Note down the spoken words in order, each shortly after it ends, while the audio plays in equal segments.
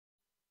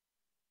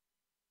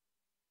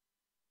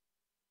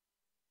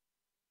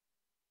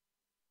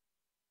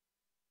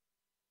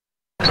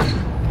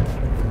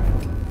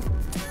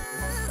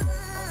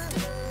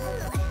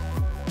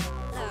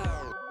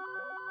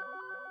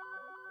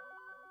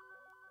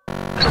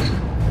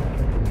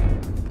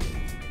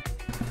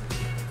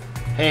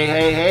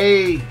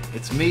Hey,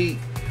 it's me.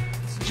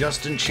 It's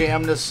Justin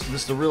Chamness.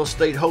 This is the Real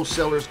Estate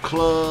Wholesalers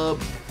Club.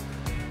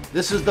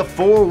 This is the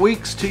 4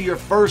 weeks to your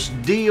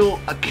first deal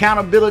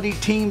accountability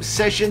team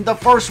session. The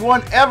first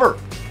one ever.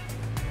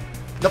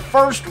 The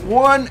first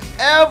one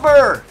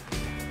ever.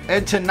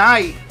 And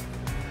tonight,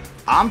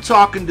 I'm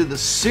talking to the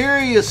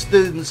serious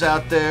students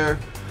out there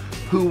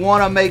who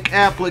want to make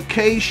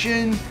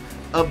application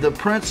of the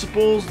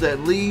principles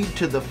that lead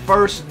to the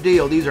first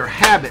deal. These are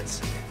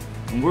habits.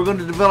 And we're going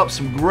to develop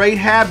some great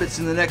habits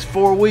in the next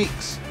 4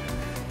 weeks.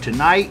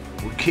 Tonight,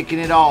 we're kicking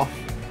it off.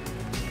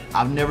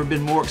 I've never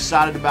been more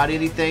excited about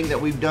anything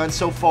that we've done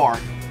so far.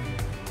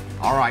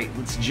 All right,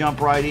 let's jump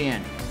right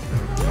in.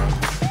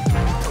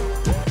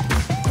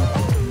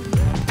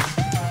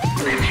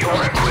 If you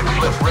want to quick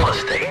flip real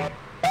estate,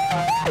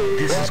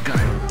 this is going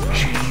to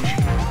change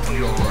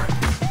your life.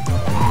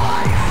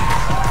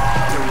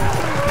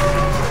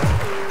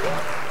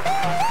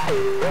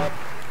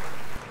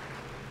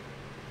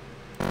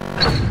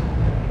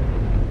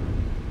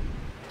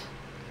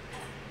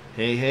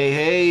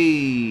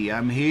 Hey,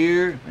 I'm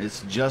here.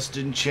 It's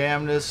Justin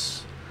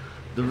Chamness,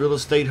 the Real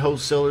Estate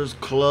Wholesalers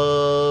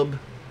Club.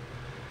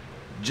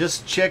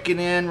 Just checking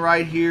in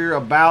right here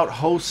about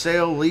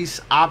wholesale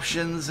lease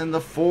options in the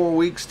 4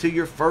 weeks to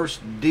your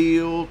first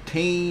deal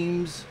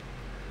teams.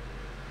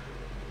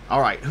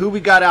 All right, who we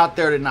got out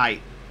there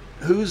tonight?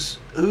 Who's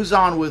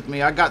on with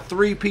me? I got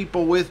 3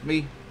 people with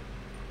me.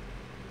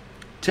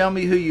 Tell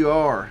me who you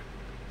are.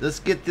 Let's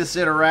get this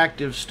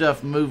interactive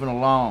stuff moving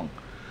along.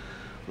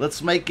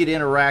 Let's make it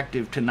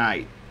interactive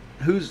tonight.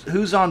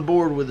 Who's on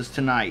board with us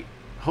tonight?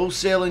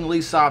 Wholesaling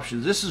lease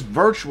options. This is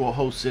virtual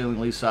wholesaling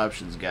lease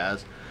options,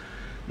 guys.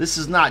 This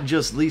is not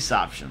just lease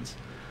options.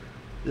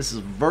 This is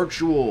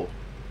virtual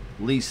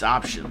lease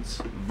options.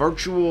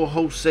 Virtual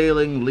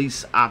wholesaling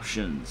lease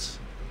options.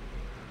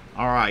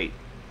 All right.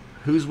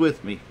 Who's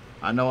with me?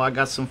 I know I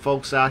got some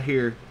folks out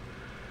here.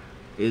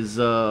 Is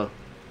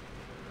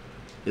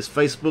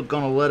Facebook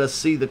going to let us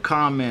see the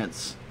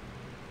comments?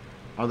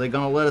 Are they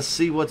going to let us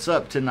see what's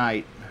up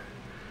tonight?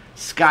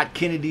 Scott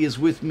Kennedy is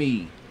with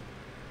me.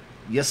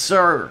 Yes,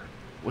 sir.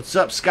 What's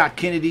up, Scott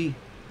Kennedy?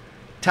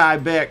 Ty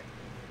Beck,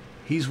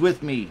 he's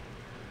with me.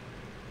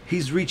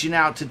 He's reaching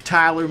out to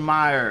Tyler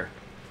Meyer.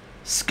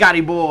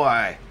 Scotty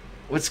boy,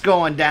 what's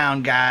going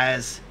down,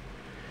 guys?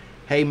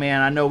 Hey,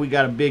 man, I know we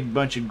got a big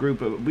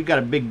group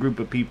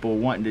of people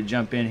wanting to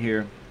jump in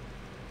here.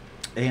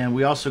 And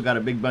we also got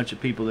a big bunch of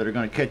people that are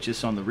going to catch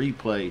this on the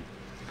replay.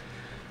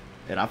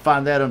 And I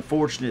find that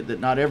unfortunate that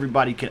not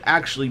everybody can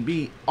actually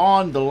be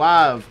on the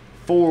live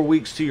 4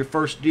 weeks to your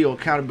first deal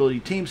accountability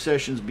team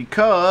sessions,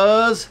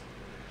 because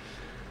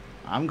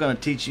I'm going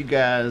to teach you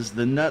guys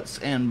the nuts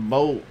and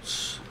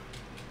bolts.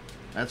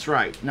 That's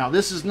right. Now,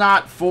 this is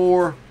not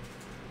for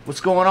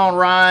what's going on,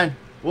 Ryan.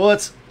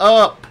 What's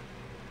up?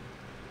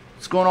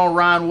 What's going on,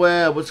 Ryan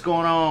Webb? What's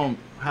going on?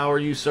 How are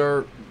you,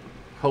 sir?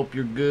 Hope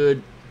you're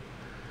good.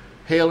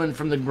 Hailing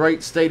from the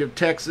great state of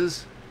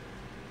Texas.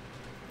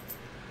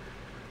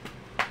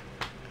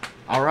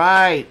 All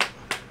right,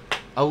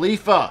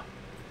 Alifa,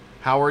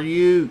 how are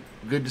you?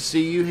 Good to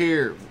see you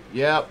here.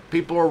 Yep,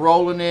 people are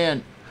rolling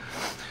in.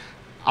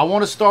 I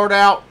want to start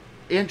out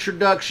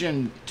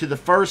introduction to the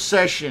first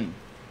session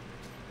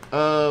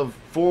of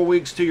 4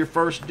 weeks to your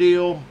first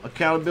deal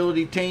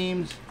accountability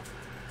teams.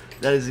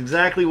 That is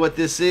exactly what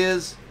this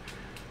is.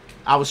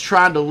 I was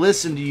trying to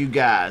listen to you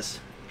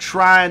guys,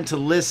 trying to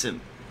listen.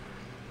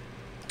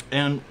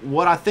 And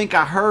what I think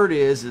I heard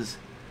is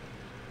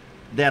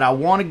that I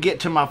want to get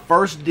to my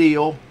first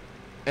deal,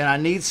 and I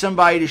need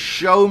somebody to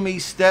show me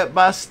step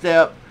by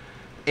step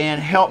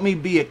and help me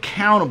be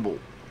accountable.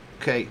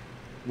 Okay,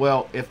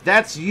 well, if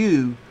that's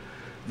you,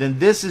 then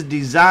this is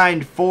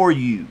designed for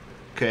you.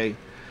 Okay,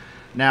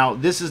 now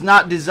this is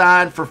not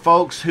designed for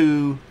folks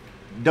who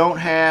don't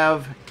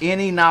have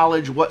any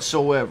knowledge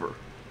whatsoever.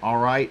 All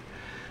right,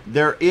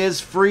 there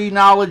is free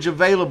knowledge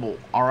available.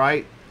 All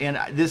right, and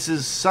this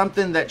is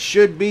something that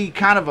should be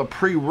kind of a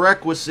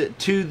prerequisite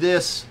to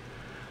this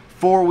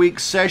 4 week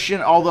session.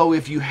 Although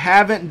if you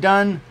haven't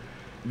done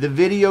the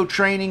video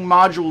training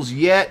modules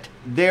yet,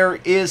 there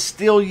is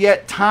still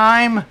yet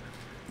time.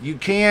 You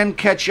can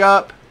catch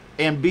up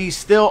and be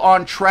still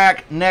on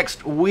track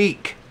next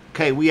week.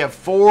 Okay, we have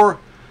 4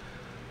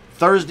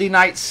 Thursday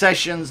night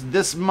sessions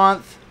this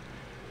month.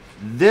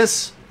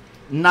 This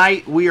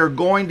night we are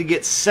going to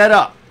get set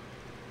up.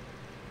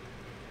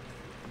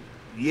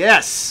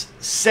 Yes,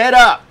 set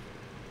up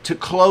to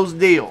close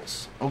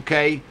deals.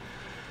 Okay,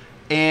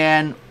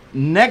 and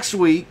next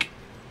week,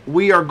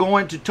 we are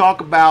going to talk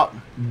about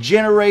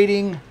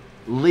generating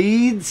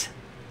leads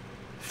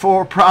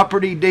for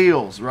property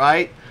deals,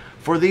 right?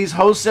 For these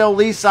wholesale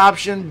lease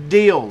option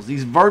deals,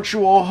 these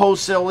virtual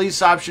wholesale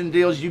lease option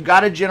deals, you got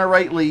to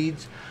generate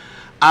leads.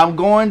 I'm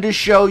going to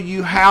show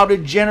you how to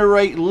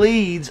generate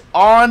leads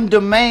on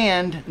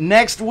demand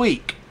next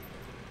week,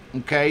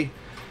 okay?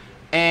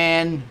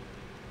 And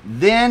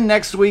then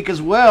next week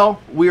as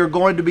well, we are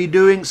going to be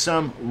doing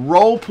some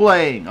role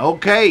playing,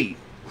 okay?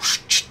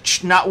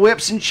 Not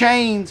whips and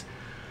chains.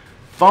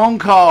 phone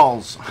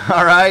calls,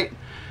 all right,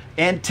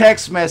 and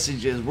text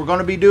messages. We're going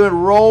to be doing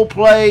role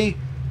play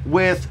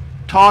with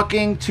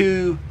talking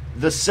to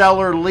the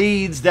seller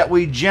leads that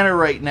we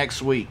generate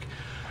next week.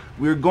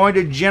 We're going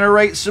to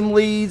generate some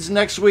leads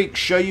next week,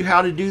 show you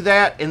how to do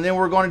that, and then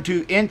we're going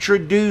to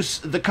introduce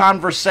the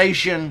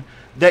conversation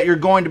that you're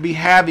going to be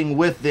having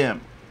with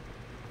them.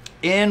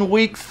 In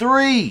week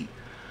 3,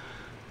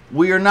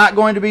 we are not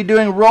going to be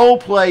doing role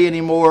play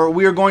anymore.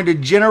 We are going to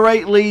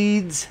generate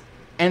leads,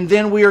 and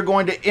then we are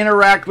going to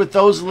interact with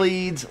those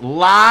leads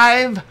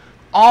live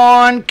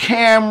on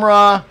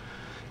camera,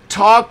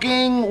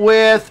 talking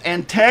with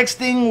and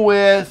texting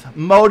with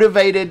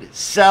motivated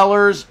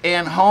sellers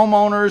and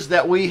homeowners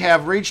that we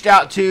have reached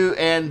out to,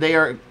 and they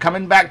are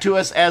coming back to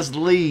us as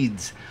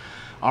leads.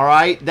 All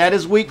right, that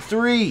is week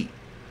 3.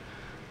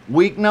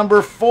 Week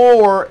number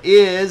 4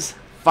 is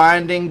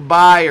finding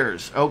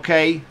buyers.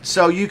 Okay,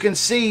 so you can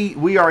see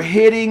we are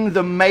hitting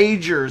the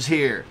majors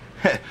here.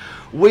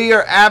 We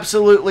are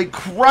absolutely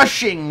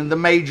crushing the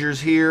majors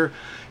here.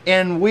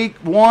 In week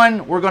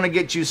 1, we're going to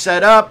get you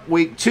set up.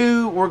 Week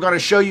 2, we're going to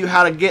show you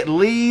how to get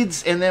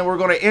leads, and then we're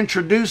going to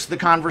introduce the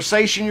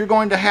conversation you're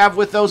going to have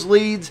with those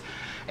leads.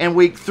 And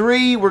week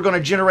 3, we're going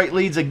to generate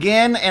leads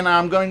again, and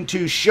I'm going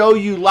to show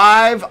you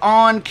live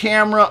on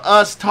camera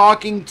us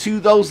talking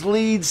to those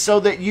leads so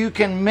that you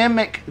can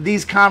mimic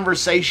these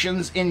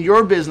conversations in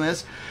your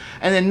business.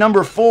 And then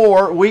number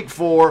 4, week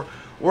 4,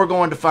 we're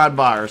going to find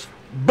buyers.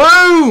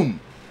 Boom!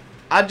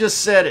 I just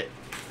said it.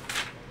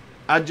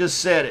 I just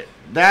said it.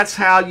 That's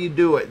how you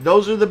do it.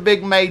 Those are the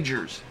big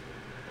majors.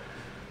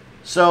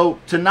 So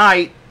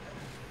tonight,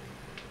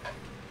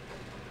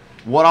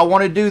 what I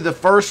want to do, the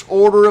first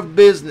order of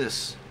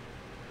business,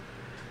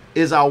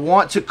 is I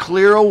want to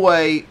clear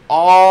away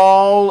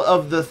all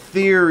of the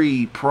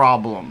theory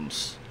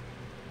problems.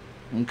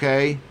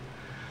 Okay?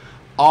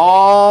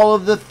 All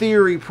of the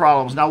theory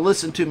problems. Now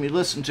listen to me,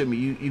 listen to me.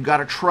 You got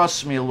to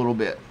trust me a little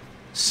bit.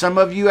 Some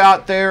of you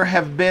out there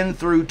have been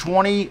through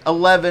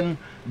 2011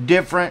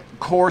 different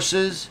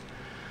courses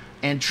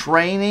and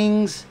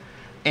trainings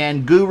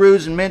and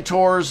gurus and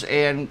mentors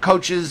and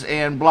coaches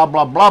and blah,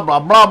 blah, blah, blah,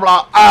 blah,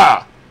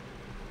 blah.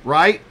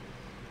 Right?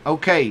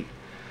 Okay.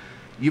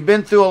 You've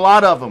been through a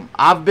lot of them.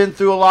 I've been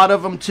through a lot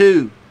of them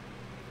too.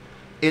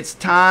 It's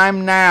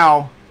time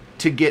now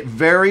to get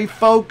very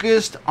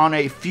focused on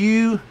a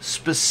few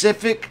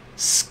specific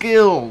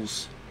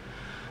skills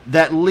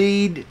that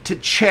lead to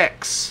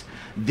checks.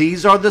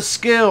 These are the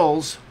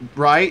skills,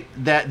 right,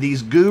 that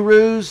these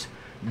gurus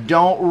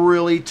don't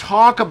really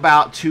talk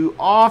about too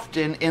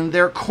often in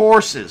their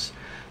courses.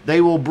 They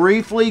will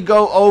briefly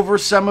go over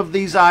some of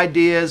these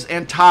ideas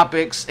and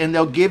topics, and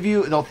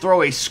they'll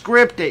throw a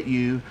script at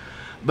you,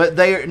 but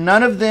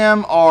none of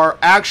them are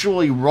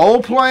actually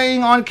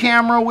role-playing on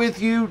camera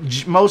with you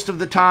most of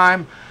the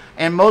time.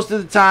 And most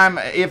of the time,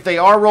 if they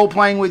are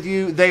role-playing with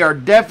you, they are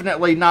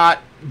definitely not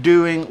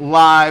doing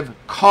live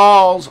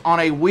calls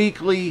on a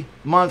weekly,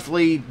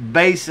 monthly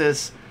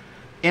basis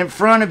in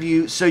front of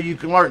you so you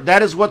can learn.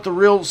 That is what the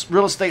Real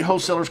Estate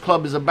Wholesalers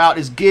Club is about,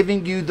 is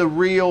giving you the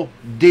real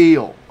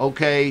deal,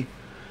 okay?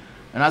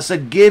 And I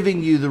said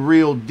giving you the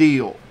real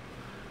deal.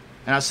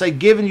 And I say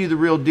giving you the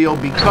real deal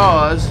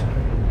because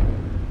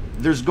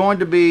there's going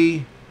to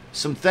be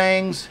some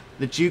things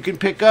that you can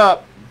pick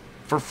up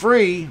for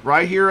free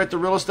right here at the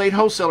Real Estate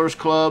Wholesalers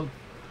Club,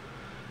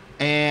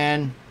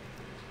 and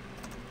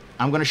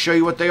I'm going to show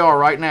you what they are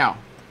right now.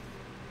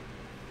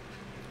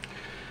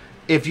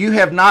 If you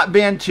have not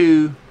been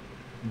to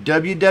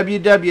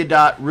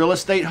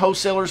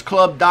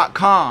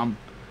www.realestatewholesalersclub.com,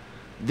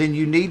 then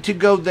you need to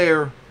go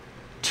there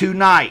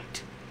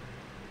tonight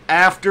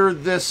after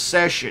this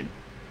session.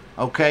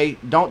 Okay?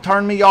 Don't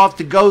turn me off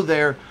to go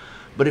there.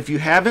 But if you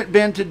haven't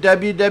been to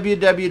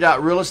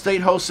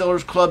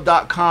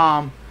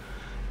www.realestatewholesalersclub.com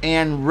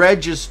and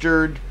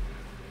registered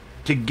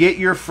to get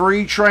your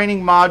free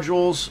training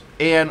modules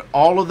and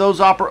all of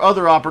those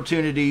other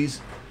opportunities,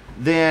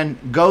 then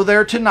go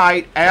there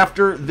tonight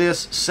after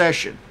this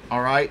session.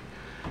 All right?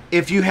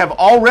 If you have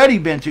already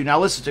been to, now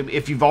listen to me,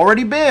 if you've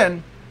already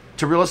been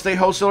to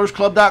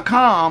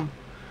realestatewholesalersclub.com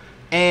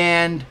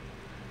and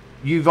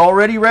you've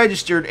already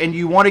registered and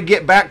you want to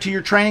get back to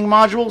your training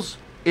modules,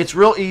 it's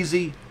real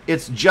easy.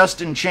 It's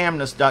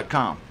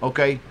justinchamness.com.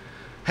 Okay?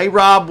 Hey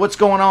Rob, what's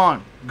going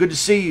on? Good to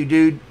see you,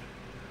 dude.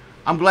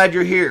 I'm glad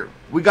you're here.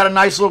 We got a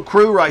nice little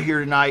crew right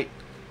here tonight.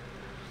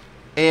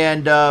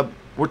 And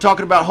we're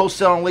talking about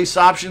wholesaling lease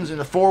options in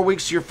the 4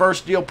 weeks to your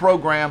first deal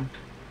program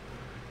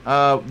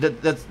that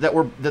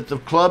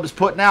the club is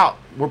putting out.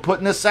 We're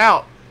putting this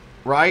out,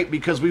 right?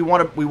 Because we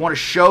want to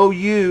show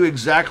you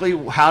exactly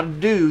how to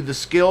do the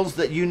skills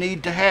that you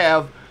need to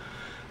have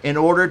in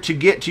order to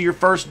get to your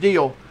first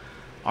deal.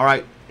 All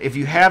right. If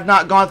you have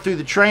not gone through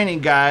the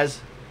training,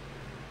 guys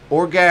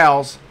or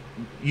gals,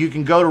 you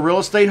can go to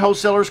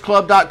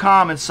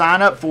realestatewholesalersclub.com and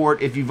sign up for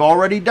it. If you've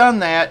already done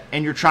that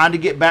and you're trying to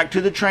get back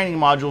to the training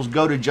modules,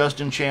 go to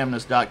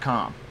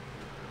justinchamness.com.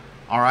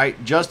 All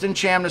right,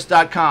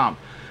 justinchamness.com.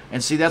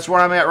 And see, that's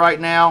where I'm at right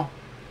now.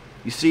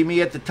 You see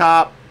me at the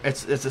top.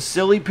 It's a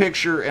silly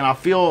picture, and I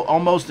feel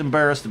almost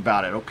embarrassed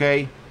about it.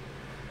 Okay,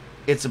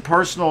 it's a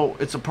personal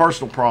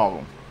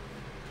problem.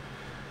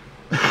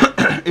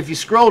 If you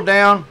scroll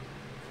down,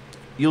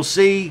 you'll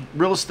see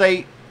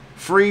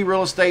free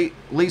real estate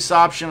lease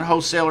option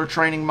wholesaler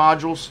training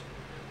modules.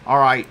 All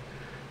right,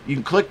 you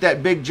can click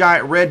that big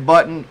giant red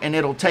button, and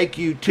it'll take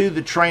you to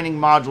the training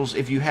modules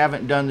if you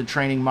haven't done the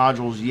training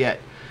modules yet.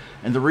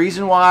 And the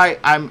reason why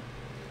I'm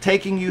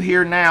taking you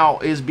here now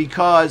is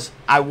because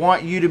I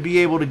want you to be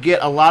able to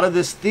get a lot of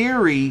this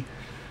theory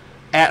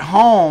at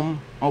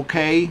home.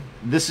 Okay,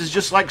 this is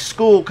just like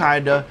school,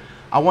 kinda.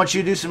 I want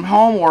you to do some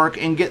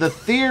homework and get the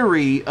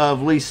theory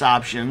of lease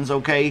options,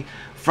 okay,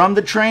 from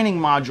the training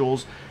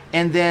modules.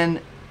 And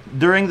then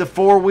during the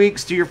 4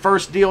 weeks to your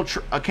first deal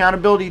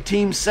accountability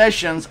team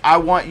sessions, I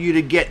want you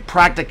to get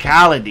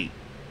practicality.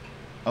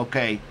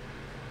 Okay,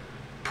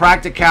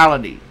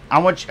 practicality. I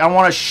want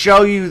to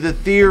show you the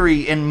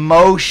theory in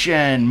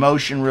motion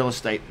real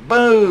estate.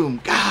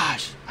 Boom.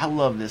 Gosh, I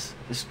love this.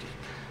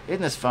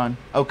 Isn't this fun?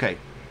 Okay.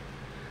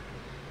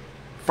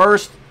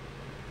 First,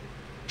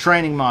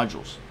 training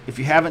modules. If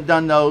you haven't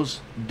done those,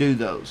 do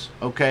those.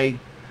 Okay.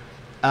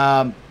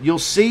 You'll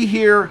see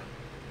here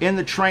in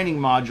the training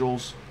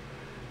modules,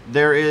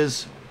 there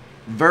is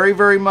very,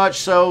 very much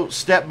so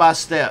step by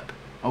step.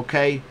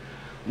 Okay.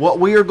 What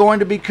we are going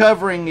to be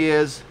covering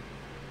is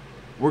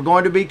we're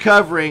going to be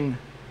covering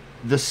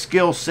the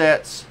skill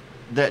sets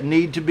that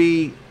need to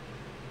be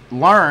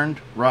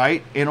learned,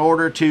 right, in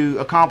order to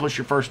accomplish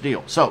your first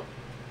deal. So,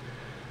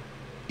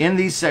 in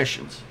these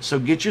sessions, so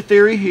get your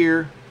theory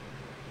here,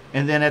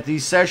 and then at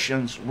these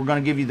sessions, we're going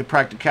to give you the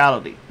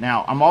practicality.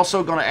 Now, I'm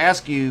also going to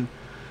ask you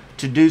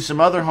to do some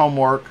other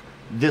homework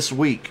this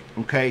week,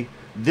 okay?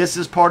 This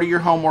is part of your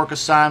homework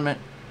assignment.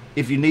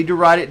 If you need to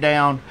write it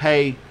down,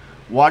 hey,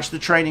 watch the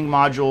training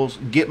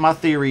modules, get my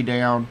theory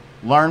down,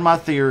 learn my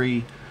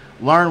theory,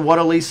 learn what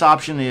a lease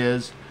option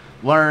is,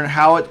 learn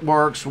how it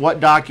works,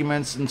 what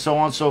documents and so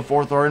on and so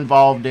forth are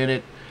involved in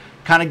it,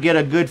 kind of get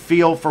a good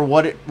feel for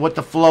what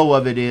the flow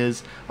of it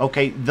is.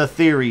 Okay, the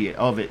theory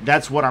of it.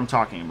 That's what I'm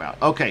talking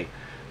about. Okay,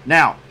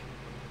 now,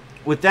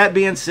 with that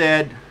being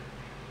said,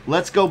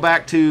 let's go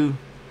back to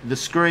the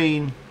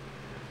screen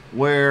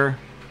where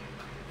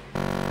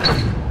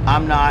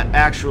I'm not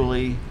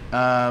actually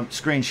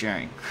screen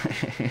sharing.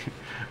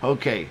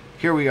 Okay,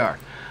 here we are.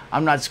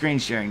 I'm not screen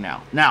sharing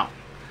now. Now,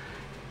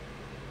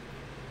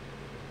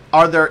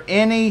 are there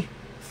any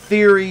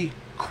theory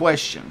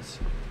questions?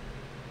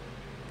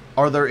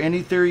 Are there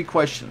any theory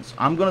questions?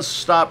 I'm going to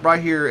stop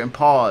right here and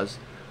pause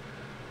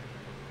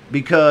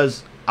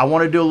because I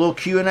want to do a little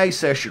Q&A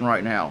session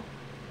right now.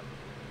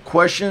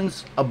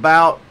 Questions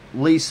about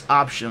lease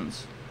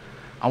options.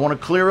 I want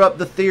to clear up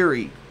the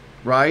theory,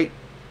 right?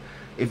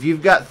 If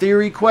you've got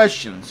theory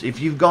questions, if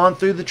you've gone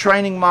through the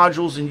training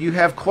modules and you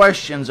have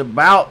questions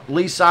about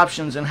lease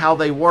options and how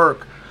they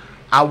work,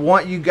 I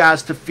want you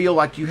guys to feel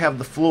like you have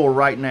the floor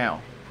right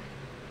now.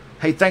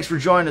 Hey, thanks for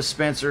joining us,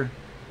 Spencer.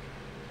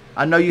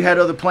 I know you had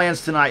other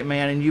plans tonight,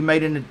 man, and you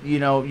made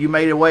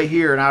it way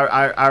here, and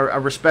I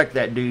respect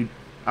that, dude.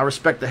 I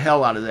respect the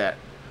hell out of that.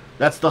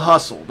 That's the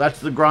hustle. That's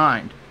the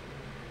grind.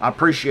 I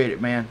appreciate it,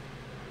 man.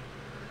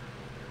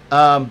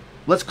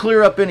 Let's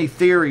clear up any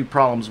theory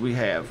problems we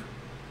have.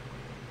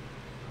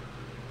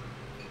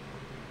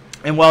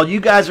 And while you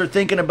guys are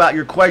thinking about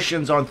your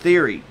questions on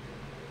theory,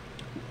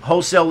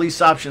 wholesale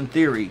lease option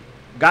theory,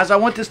 guys, I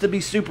want this to be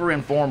super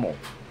informal.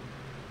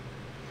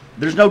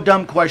 There's no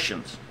dumb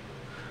questions.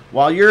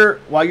 While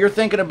you're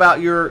thinking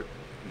about your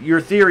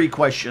theory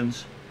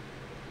questions,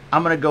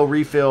 I'm gonna go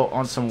refill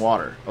on some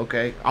water.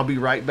 Okay, I'll be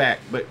right back.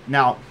 But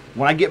now,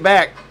 when I get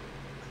back,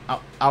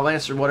 I'll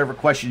answer whatever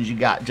questions you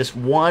got. Just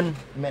 1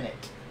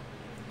 minute.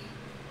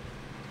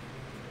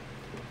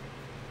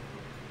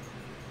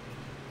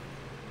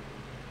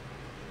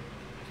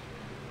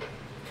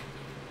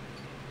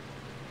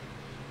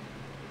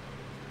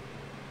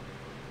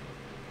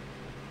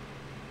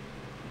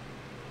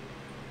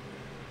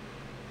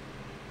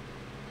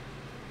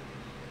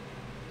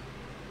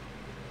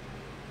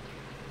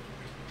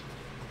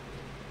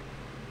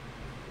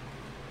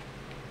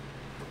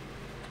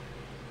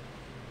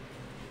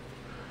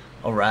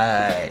 All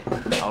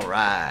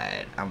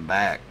right, I'm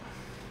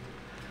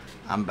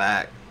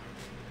back.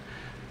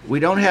 We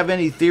don't have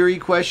any theory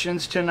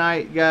questions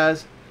tonight,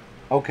 guys.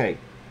 Okay,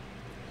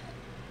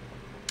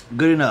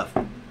 good enough,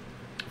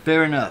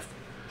 fair enough.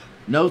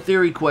 No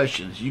theory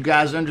questions. You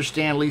guys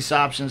understand lease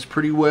options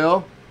pretty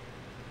well.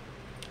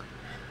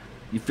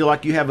 You feel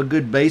like you have a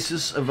good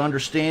basis of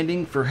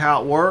understanding for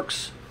how it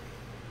works,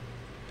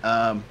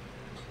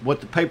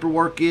 what the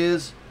paperwork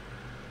is,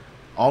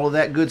 all of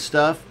that good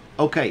stuff.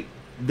 Okay,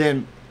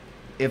 then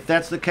if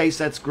that's the case,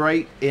 that's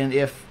great. And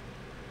if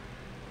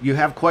you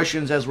have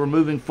questions as we're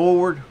moving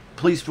forward,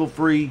 please feel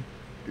free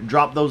to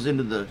drop those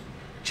into the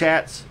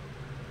chats.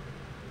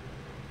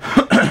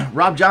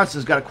 Rob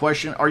Johnson's got a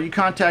question. Are you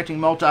contacting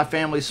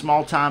multifamily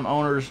small-time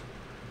owners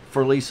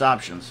for lease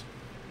options?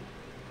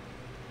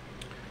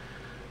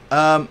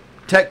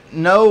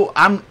 No,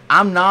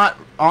 I'm not,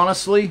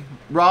 honestly,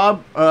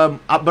 Rob. But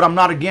I'm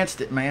not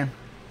against it, man.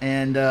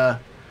 And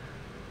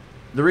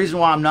the reason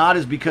why I'm not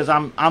is because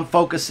I'm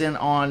focusing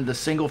on the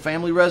single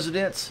family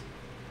residence.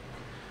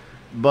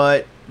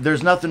 But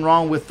there's nothing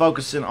wrong with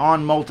focusing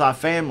on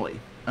multifamily.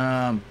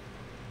 I'm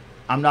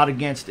not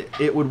against it.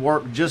 It would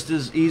work just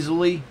as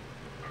easily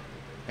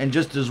and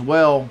just as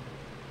well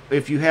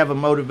if you have a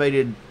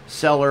motivated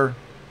seller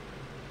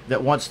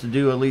that wants to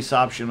do a lease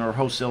option or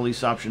wholesale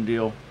lease option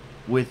deal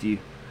with you.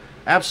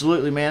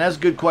 Absolutely, man. That's a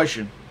good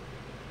question.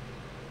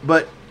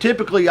 But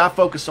typically I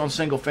focus on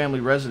single family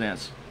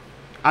residence.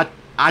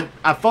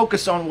 I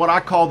focus on what I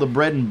call the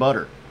bread and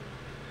butter.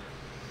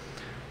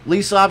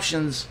 Lease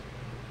options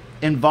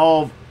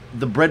involve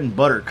the bread and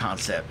butter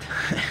concept.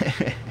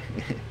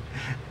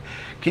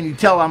 Can you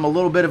tell I'm a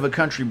little bit of a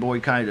country boy,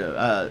 kind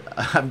of?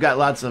 I've got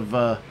lots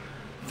of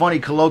funny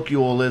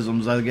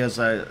colloquialisms, I guess,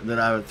 that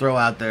I would throw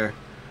out there.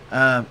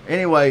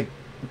 Anyway,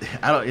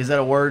 is that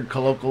a word?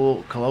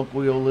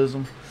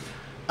 Colloquialism?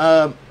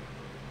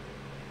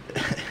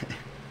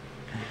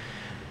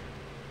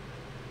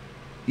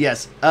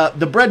 Yes.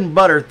 The bread and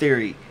butter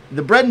theory.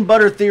 The bread and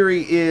butter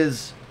theory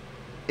is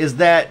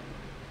that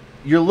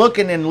you're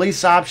looking in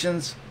lease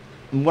options.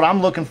 And what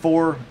I'm looking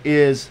for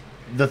is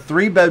the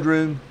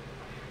 3-bedroom,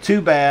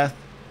 2-bath,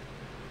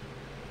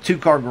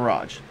 2-car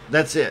garage.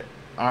 That's it.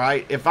 All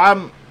right. If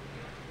I'm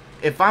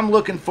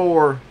looking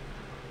for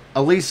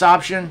a lease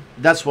option,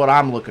 that's what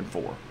I'm looking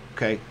for.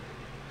 Okay.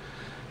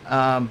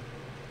 And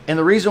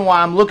the reason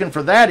why I'm looking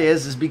for that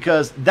is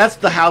because that's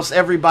the house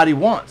everybody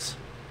wants.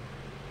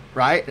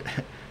 Right?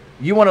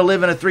 You want to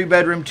live in a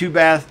 3-bedroom,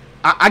 2-bath.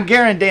 I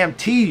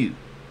guarantee you,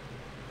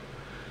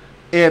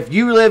 if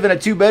you live in a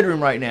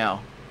 2-bedroom right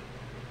now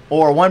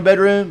or a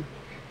 1-bedroom,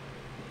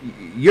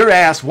 your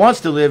ass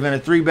wants to live in a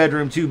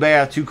 3-bedroom,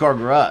 2-bath, 2-car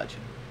garage.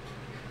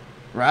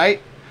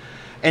 Right?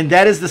 And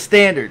that is the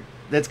standard.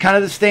 That's kind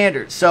of the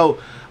standard. So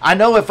I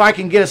know if I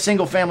can get a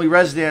single family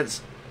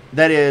residence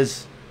that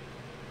is,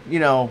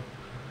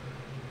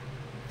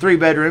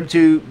 3-bedroom,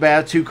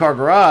 2-bath, 2-car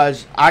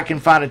garage, I can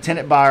find a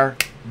tenant buyer.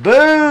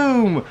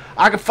 Boom!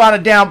 I can find a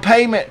down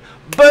payment.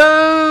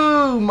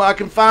 Boom! I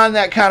can find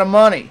that kind of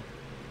money.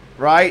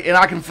 Right? And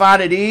I can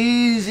find it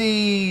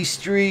easy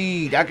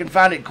street. I can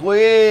find it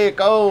quick.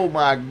 Oh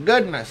my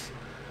goodness.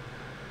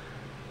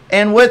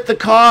 And with the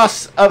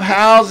costs of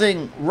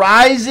housing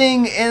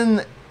rising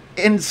in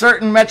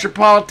certain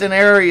metropolitan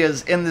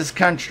areas in this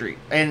country,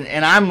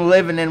 and I'm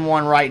living in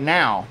one right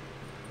now,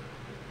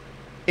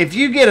 if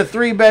you get a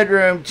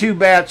 3-bedroom,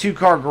 2-bath,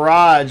 2-car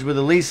garage with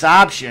a lease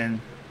option,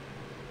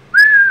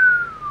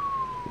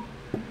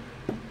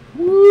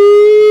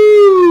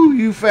 woo,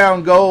 you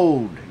found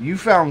gold. You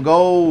found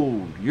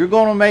gold. You're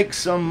going to make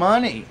some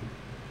money.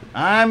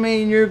 I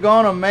mean, you're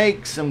going to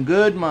make some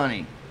good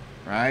money,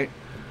 right?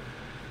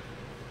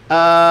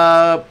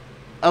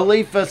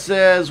 Alifa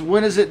says,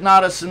 when is it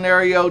not a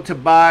scenario to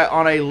buy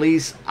on a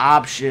lease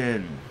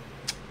option?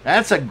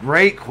 That's a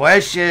great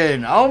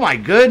question. Oh my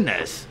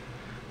goodness.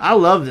 I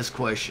love this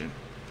question.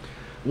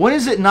 When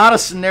is it not a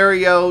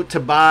scenario to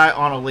buy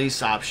on a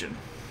lease option?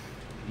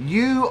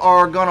 You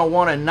are going to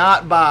want to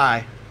not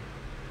buy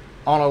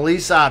on a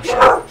lease option.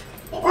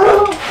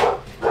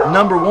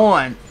 Number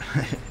one,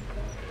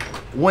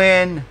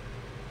 when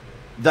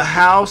the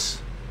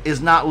house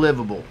is not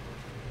livable.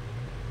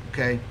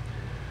 Okay?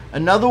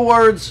 In other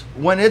words,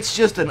 when it's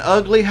just an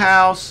ugly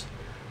house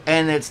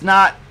and it's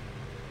not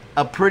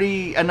a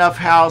pretty enough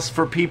house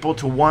for people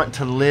to want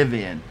to live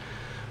in.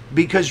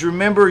 Because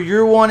remember,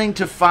 you're wanting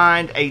to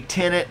find a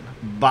tenant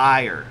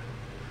buyer.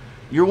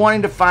 You're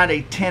wanting to find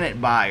a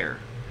tenant buyer.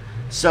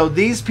 So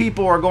these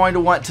people are going to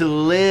want to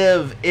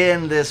live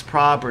in this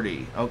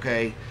property.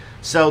 Okay?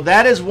 So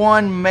that is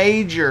one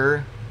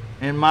major,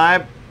 in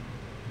my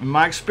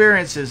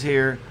experiences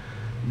here,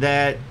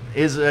 that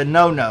is a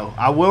no-no.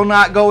 I will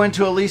not go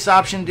into a lease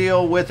option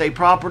deal with a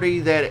property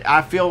that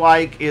I feel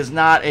like is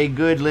not a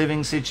good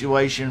living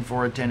situation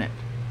for a tenant.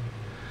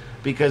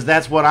 Because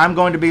that's what I'm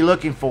going to be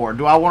looking for.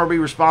 Do I want to be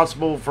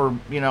responsible for,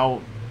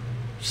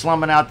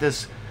 slumming out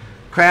this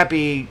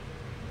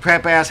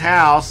crap-ass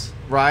house,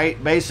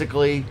 right,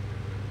 basically,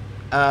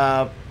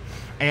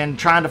 and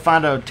trying to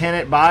find a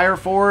tenant buyer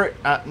for it?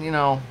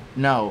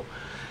 No.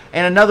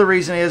 And another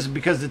reason is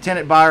because the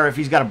tenant buyer, if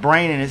he's got a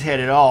brain in his head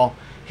at all,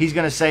 he's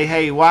going to say,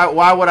 hey,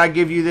 why would I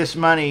give you this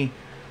money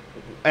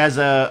as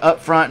a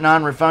upfront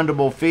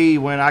non-refundable fee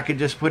when I could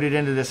just put it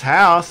into this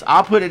house?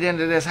 I'll put it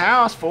into this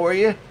house for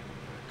you.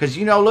 Because,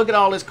 look at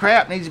all this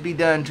crap needs to be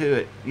done to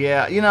it.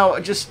 Yeah,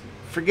 just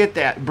forget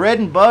that. Bread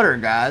and butter,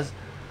 guys.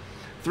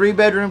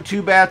 3-bedroom,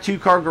 2-bath,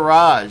 2-car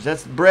garage.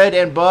 That's bread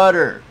and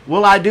butter.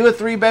 Will I do a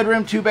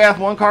 3-bedroom, 2-bath,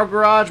 1-car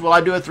garage? Will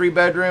I do a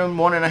 3-bedroom,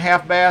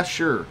 1.5 bath?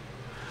 Sure.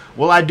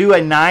 Will I do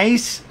a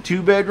nice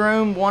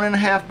 2-bedroom,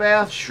 1.5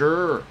 bath?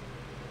 Sure.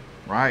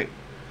 Right.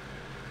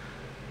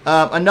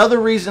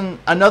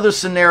 Another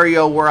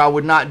scenario where I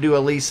would not do a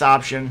lease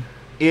option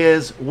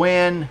is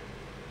when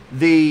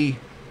the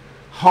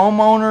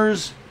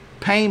homeowner's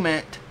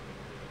payment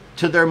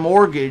to their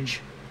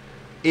mortgage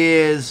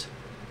is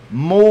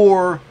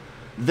more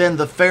than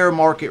the fair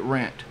market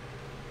rent.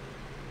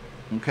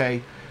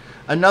 Okay?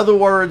 In other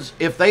words,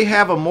 if they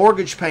have a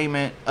mortgage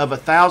payment of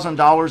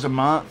 $1,000 a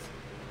month,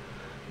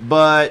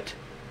 but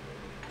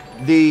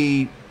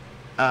the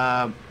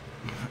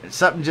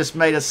something just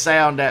made a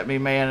sound at me,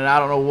 man, and I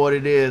don't know what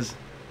it is,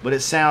 but it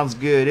sounds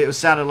good. It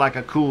sounded like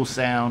a cool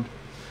sound.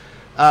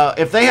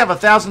 If they have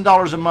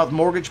 $1,000 a month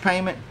mortgage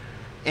payment,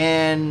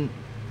 and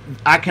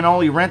I can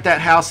only rent that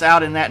house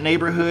out in that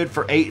neighborhood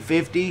for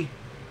 $850,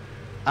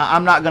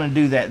 I'm not going to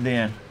do that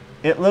then.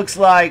 It looks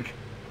like,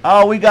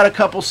 oh, we got a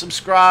couple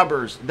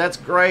subscribers. That's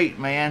great,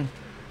 man.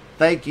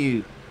 Thank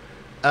you.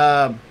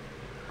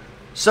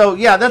 So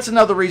yeah, that's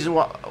another reason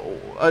why,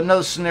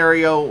 another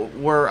scenario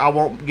where I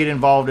won't get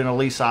involved in a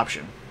lease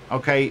option.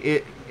 Okay,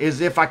 it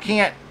is if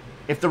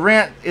the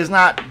rent is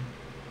not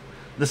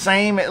the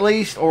same at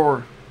least,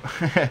 or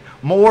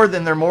more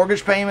than their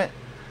mortgage payment,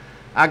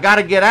 I got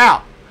to get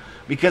out,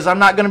 because I'm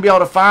not going to be able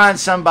to find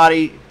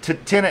somebody to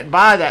tenant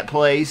buy that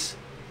place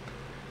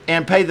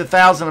and pay the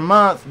 $1,000 a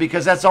month,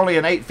 because that's only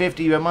an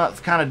 $850 a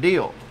month kind of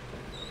deal.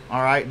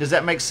 All right, does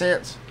that make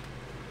sense?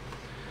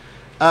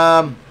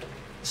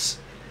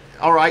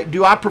 All right,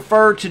 do I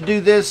prefer to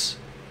do this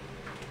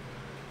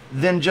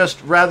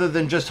rather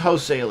than just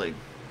wholesaling?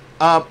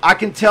 I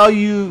can tell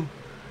you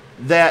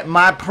that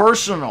my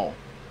personal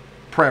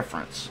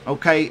preference,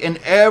 okay, and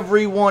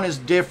everyone is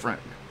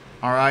different,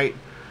 all right,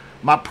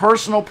 my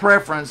personal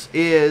preference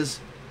is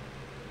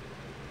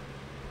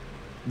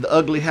the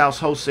ugly house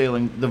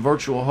wholesaling, the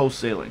virtual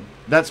wholesaling.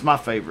 That's my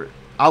favorite.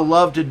 I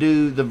love to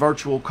do the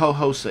virtual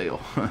co-wholesale.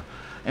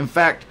 In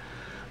fact,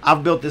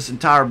 I've built this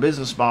entire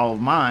business model of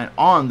mine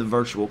on the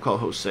virtual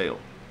co-wholesale.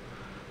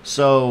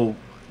 So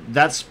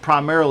that's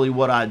primarily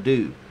what I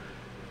do.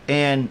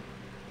 And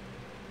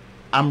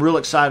I'm real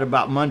excited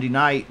about Monday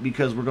night,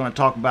 because we're going to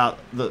talk about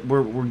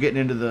we're getting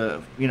into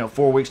the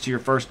 4 weeks to your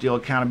first deal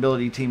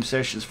accountability team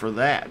sessions for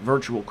that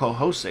virtual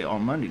co-wholesale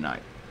on Monday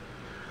night.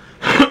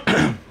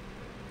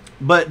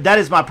 But that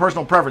is my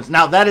personal preference.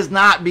 Now, that is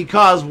not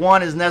because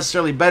one is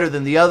necessarily better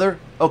than the other.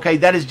 Okay,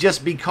 that is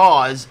just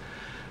because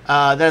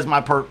that is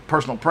my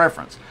personal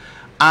preference.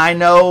 I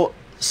know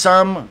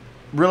some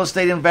real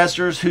estate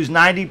investors whose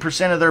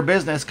 90% of their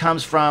business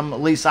comes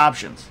from lease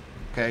options.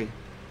 Okay.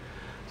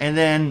 And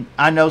then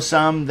I know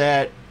some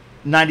that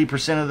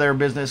 90% of their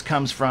business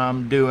comes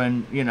from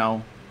doing,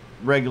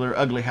 regular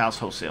ugly house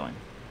wholesaling.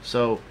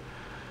 So,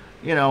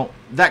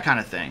 that kind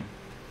of thing.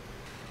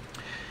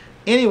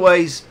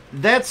 Anyways,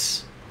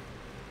 that's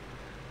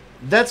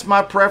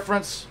my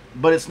preference,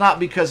 but it's not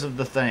because of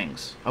the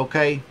things,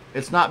 okay?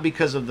 It's not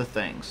because of the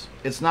things.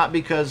 It's not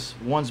because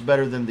one's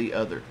better than the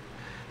other.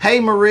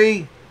 Hey,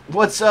 Marie,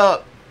 what's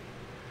up?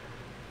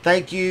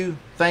 Thank you,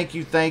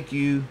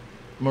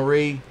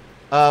 Marie.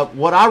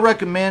 What I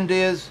recommend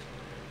is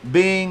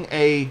being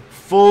a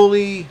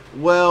fully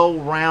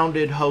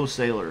well-rounded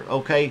wholesaler,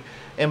 okay?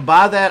 And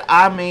by that,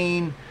 I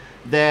mean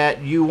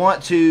that you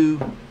want to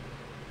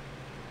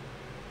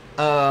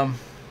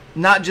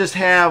not just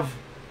have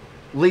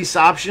lease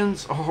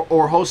options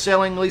or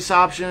wholesaling lease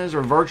options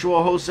or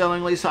virtual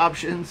wholesaling lease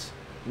options,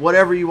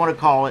 whatever you want to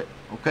call it,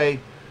 okay?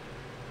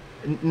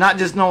 Not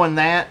just knowing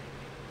that,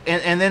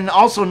 and then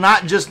also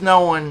not just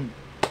knowing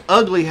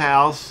ugly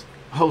house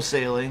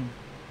wholesaling,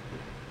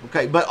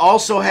 okay, but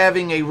also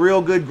having a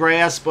real good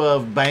grasp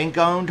of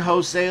bank-owned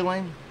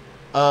wholesaling,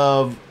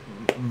 of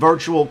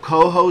virtual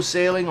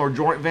co-wholesaling or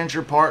joint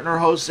venture partner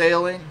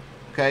wholesaling,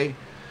 okay?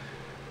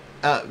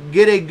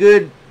 Get a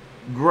good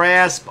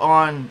grasp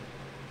on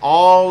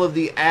all of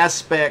the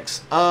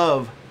aspects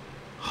of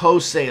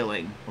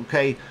wholesaling,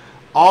 okay?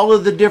 All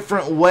of the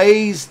different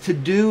ways to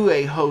do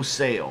a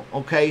wholesale,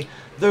 okay?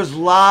 There's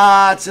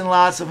lots and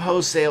lots of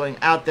wholesaling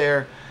out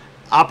there,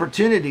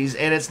 opportunities,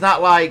 and it's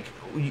not like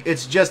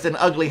it's just an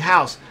ugly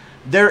house.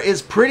 There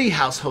is pretty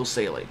house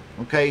wholesaling,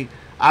 okay?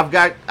 I've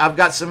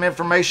got some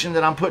information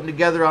that I'm putting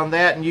together on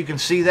that, and you can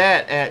see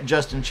that at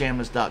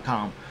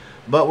justinchambliss.com.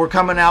 But we're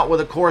coming out with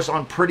a course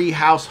on pretty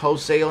house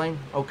wholesaling,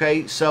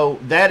 okay? So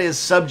that is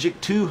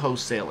subject to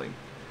wholesaling.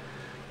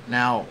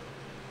 Now,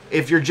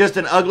 if you're just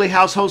an ugly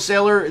house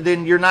wholesaler,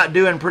 then you're not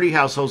doing pretty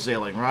house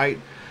wholesaling, right?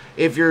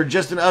 If you're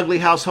just an ugly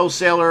house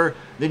wholesaler,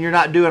 then you're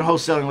not doing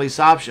wholesaling lease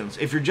options.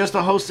 If you're just a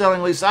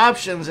wholesaling lease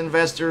options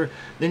investor,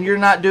 then you're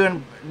not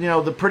doing,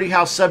 the pretty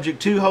house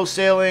subject to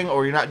wholesaling,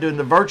 or you're not doing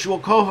the virtual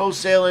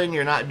co-wholesaling,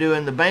 you're not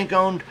doing the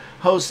bank-owned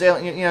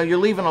wholesaling. You're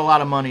leaving a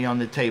lot of money on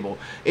the table.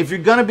 If you're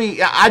going to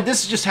be,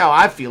 this is just how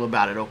I feel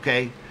about it,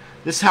 okay?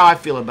 This is how I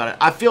feel about it.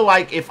 I feel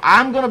like if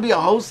I'm going to be a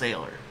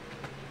wholesaler,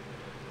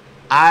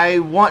 I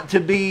want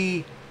to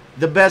be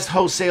the best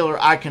wholesaler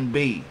I can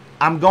be.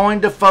 I'm going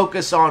to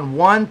focus on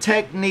one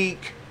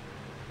technique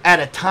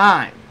at a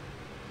time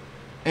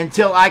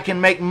until I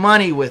can make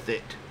money with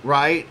it,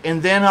 right?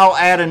 And then I'll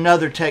add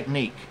another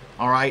technique,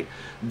 all right?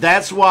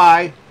 That's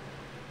why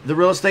the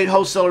Real Estate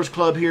Wholesalers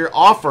Club here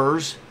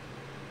offers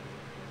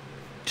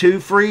 2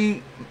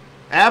 free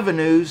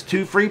avenues,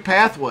 2 free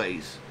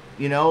pathways,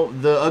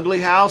 the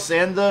ugly house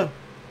and the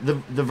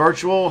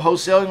virtual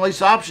wholesaling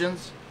lease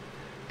options.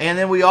 And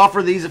then we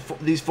offer these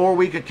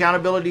 4-week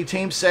accountability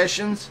team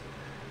sessions.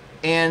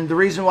 And the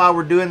reason why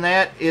we're doing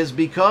that is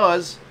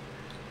because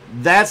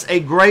that's a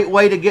great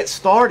way to get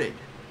started.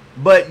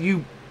 But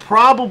you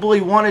probably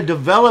want to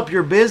develop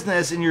your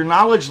business and your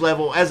knowledge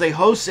level as a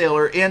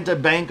wholesaler into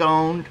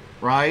bank-owned,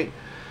 right?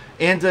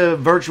 Into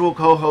virtual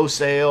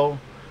co-wholesale,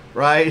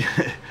 right?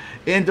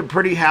 Into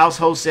pretty house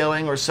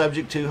wholesaling or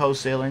subject to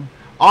wholesaling.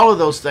 All of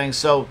those things.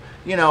 So,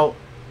 you know,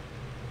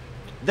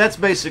 that's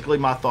basically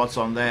my thoughts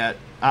on that.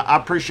 I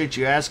appreciate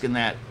you asking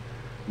that,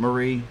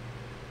 Marie.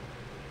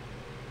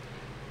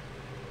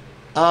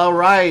 All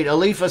right.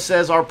 Alifa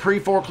says, are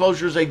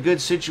pre-foreclosures a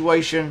good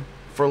situation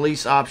for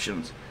lease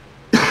options?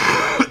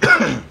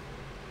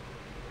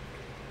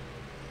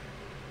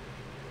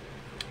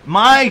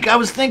 Mike, I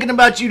was thinking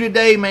about you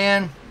today,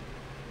 man.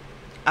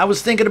 I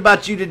was thinking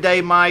about you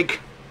today, Mike.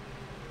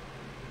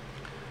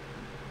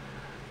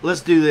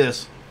 Let's do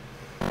this.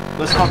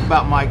 Let's talk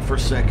about Mike for a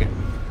second.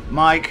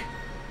 Mike,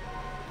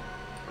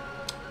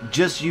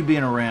 just you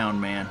being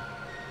around, man.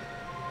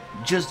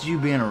 Just you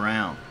being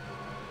around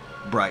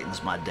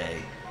brightens my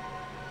day.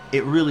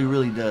 It really,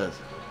 really does.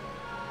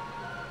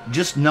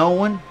 Just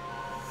knowing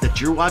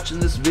that you're watching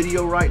this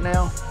video right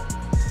now,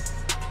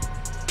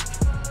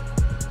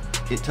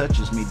 it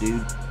touches me,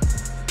 dude.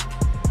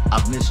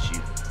 I've missed you.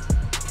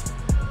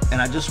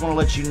 And I just want to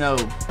let you know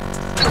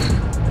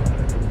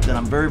that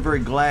I'm very, very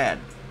glad.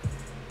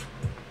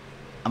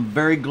 I'm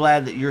very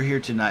glad that you're here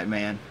tonight,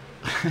 man.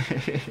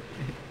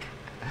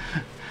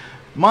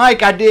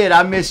 Mike, I did.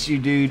 I missed you,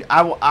 dude.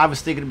 I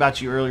was thinking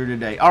about you earlier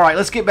today. All right,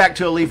 let's get back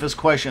to Alifa's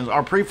questions.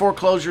 Are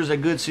pre-foreclosures a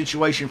good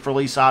situation for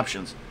lease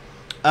options?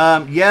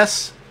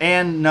 Yes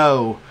and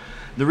no.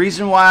 The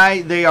reason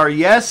why they are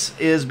yes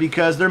is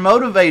because they're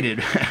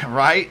motivated,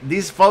 right?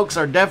 These folks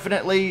are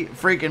definitely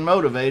freaking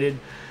motivated.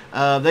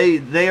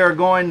 They are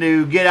going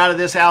to get out of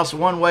this house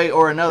one way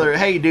or another.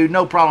 Hey, dude,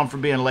 no problem for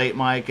being late,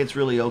 Mike. It's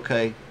really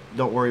okay.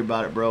 Don't worry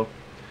about it, bro.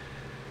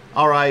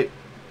 All right.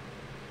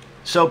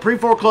 So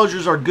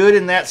pre-foreclosures are good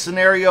in that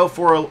scenario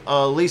for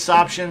a lease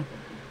option,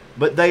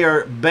 but they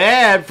are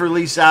bad for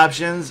lease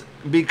options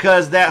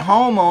because that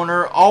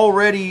homeowner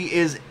already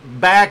is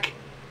back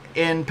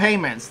in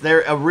payments.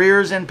 Their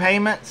arrears in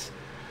payments.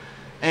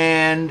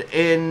 And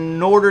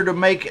in order to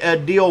make a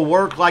deal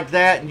work like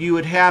that, you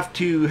would have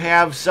to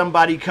have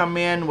somebody come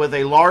in with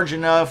a large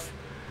enough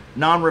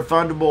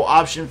non-refundable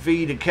option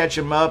fee to catch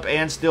them up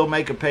and still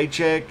make a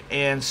paycheck.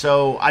 And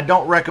so I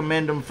don't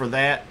recommend them for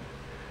that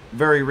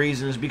very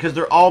reasons, because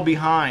they're all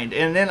behind.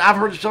 And then I've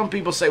heard some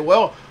people say,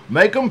 well,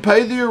 make them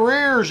pay the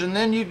arrears and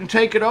then you can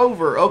take it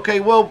over.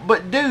 Okay, well,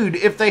 but dude,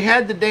 if they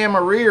had the damn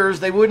arrears,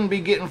 they wouldn't be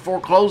getting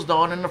foreclosed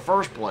on in the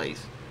first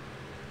place.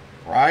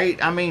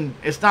 Right? I mean,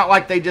 it's not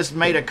like they just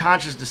made a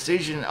conscious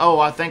decision, oh,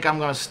 I think I'm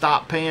going to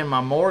stop paying my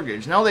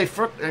mortgage. No, they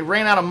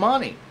ran out of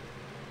money.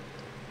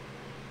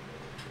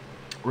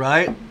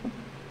 Right?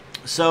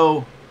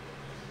 So,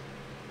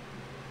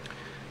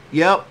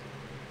 yep.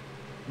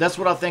 That's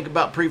what I think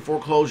about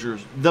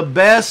pre-foreclosures. The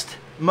best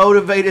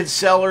motivated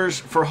sellers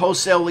for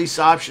wholesale lease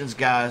options,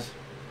 guys.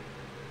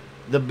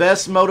 The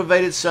best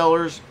motivated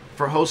sellers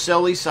for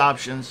wholesale lease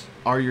options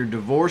are your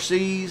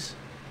divorcees,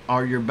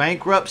 are your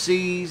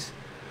bankruptcies,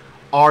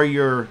 are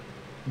your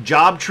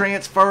job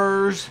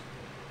transfers,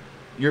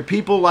 your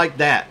people like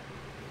that.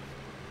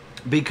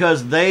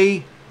 Because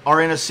they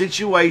are in a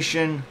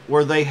situation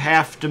where they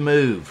have to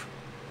move.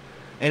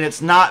 And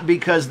it's not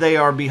because they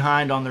are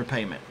behind on their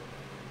payment.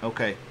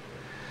 Okay.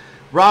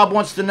 Rob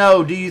wants to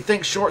know, do you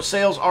think short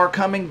sales are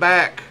coming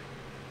back?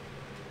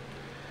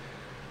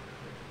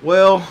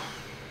 Well,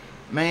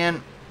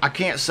 man, I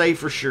can't say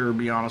for sure, to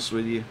be honest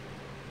with you.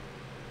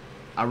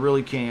 I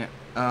really can't.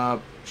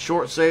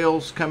 Short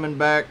sales coming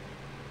back.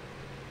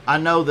 I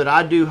know that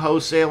I do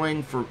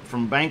wholesaling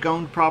from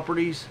bank-owned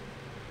properties.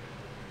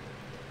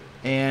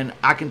 And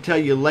I can tell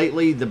you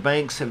lately, the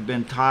banks have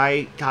been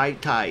tight.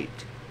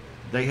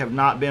 They have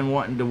not been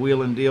wanting to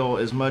wheel and deal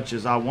as much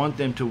as I want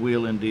them to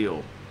wheel and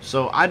deal.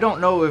 So I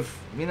don't know if,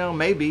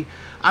 maybe.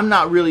 I'm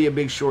not really a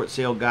big short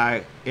sale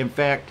guy. In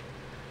fact,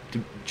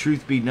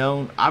 truth be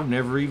known, I've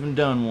never even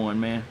done one,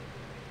 man.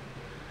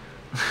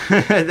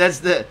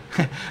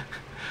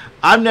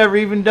 I've never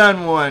even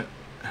done one.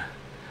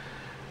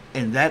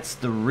 And that's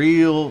the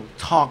real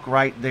talk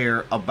right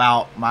there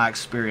about my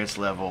experience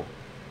level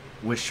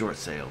with short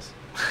sales.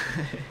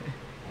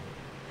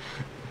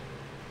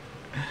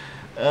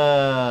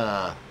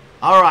 All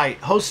right,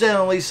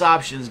 wholesale and lease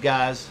options,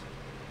 guys.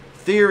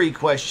 Theory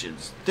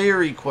questions.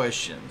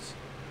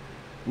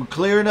 We're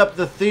clearing up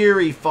the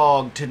theory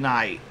fog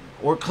tonight.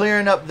 We're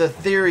clearing up the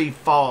theory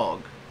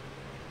fog.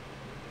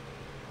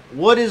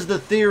 What is the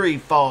theory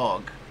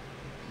fog?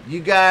 You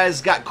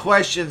guys got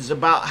questions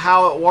about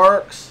how it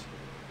works?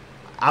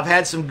 I've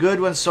had some good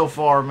ones so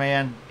far,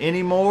 man.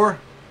 Any more?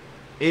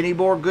 Any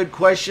more good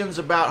questions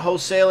about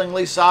wholesaling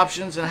lease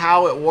options and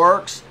how it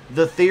works?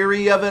 The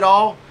theory of it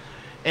all?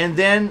 And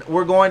then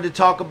we're going to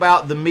talk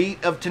about the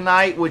meat of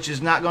tonight, which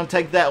is not going to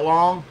take that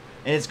long.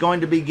 And it's going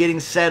to be getting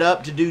set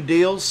up to do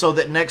deals so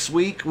that next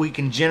week we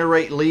can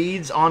generate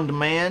leads on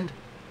demand.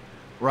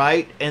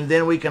 right? And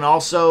then we can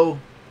also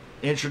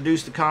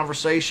introduce the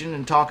conversation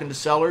and talking to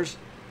sellers.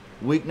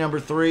 Week number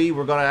 3,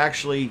 we're going to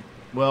actually,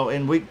 well,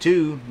 in week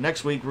 2,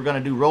 next week, we're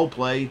going to do role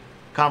play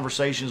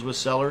conversations with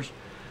sellers.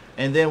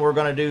 And then we're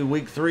going to do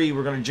week 3,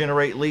 we're going to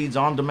generate leads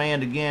on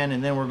demand again.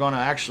 And then we're going to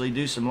actually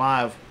do some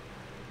live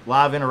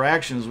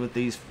interactions with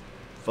these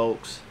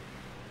folks.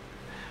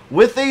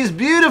 With these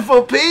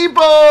beautiful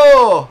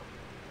people.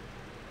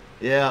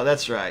 Yeah,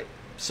 that's right.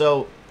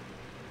 So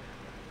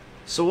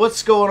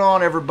what's going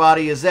on,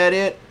 everybody? Is that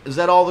it? Is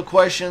that all the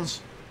questions?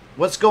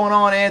 What's going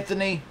on,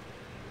 Anthony?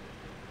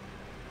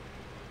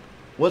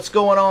 What's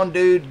going on,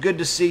 dude? Good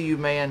to see you,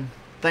 man.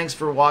 Thanks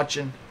for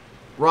watching.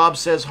 Rob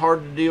says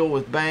hard to deal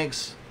with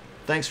banks.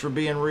 Thanks for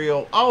being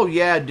real. Oh,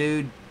 yeah,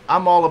 dude.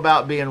 I'm all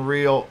about being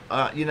real.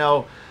 You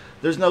know,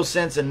 there's no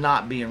sense in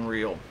not being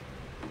real.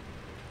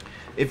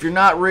 If you're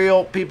not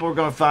real, people are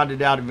going to find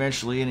it out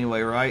eventually anyway,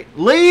 right?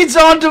 Leads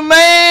on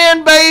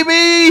demand,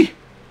 baby!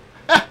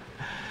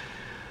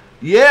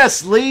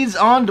 Yes, leads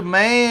on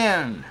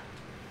demand.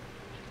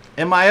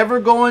 Am I ever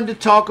going to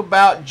talk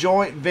about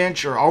joint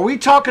venture? Are we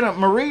talking,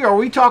 Marie, are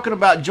we talking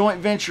about joint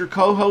venture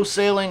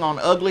co-wholesaling on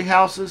ugly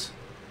houses?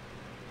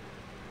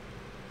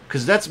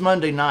 Because that's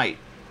Monday night.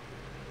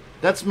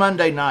 That's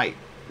Monday night.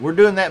 We're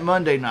doing that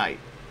Monday night.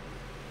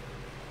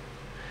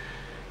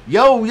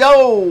 Yo,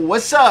 yo,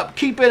 what's up?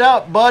 Keep it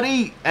up,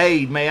 buddy.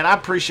 Hey, man, I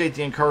appreciate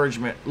the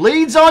encouragement.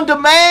 Leads on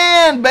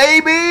demand,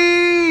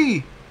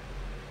 baby.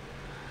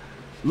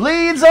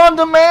 Leads on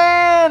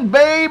demand,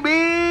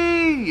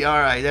 baby. All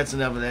right, that's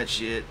enough of that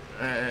shit.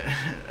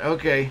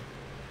 Okay.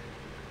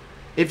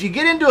 If you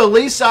get into a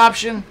lease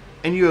option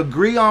and you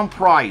agree on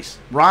price,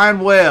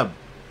 Ryan Webb,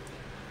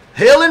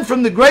 hailing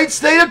from the great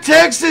state of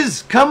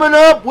Texas, coming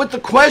up with the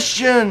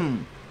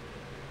question.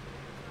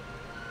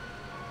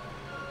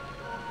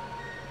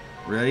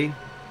 Ready?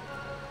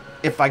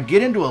 If I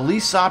get into a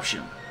lease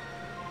option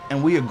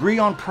and we agree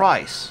on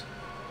price,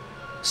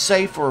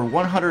 say for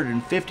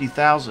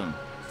 $150,000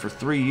 for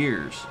 3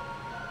 years,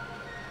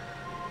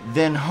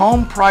 then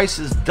home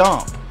prices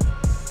dump.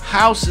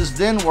 House is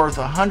then worth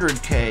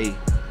 $100K.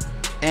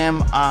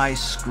 Am I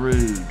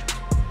screwed?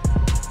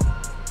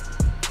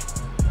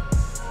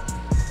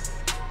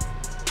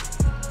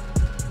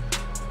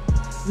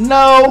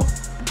 No,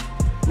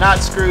 not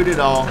screwed at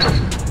all.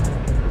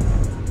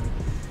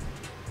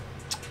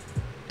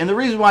 And the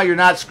reason why you're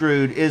not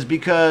screwed is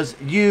because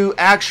you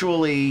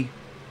actually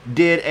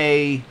did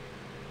a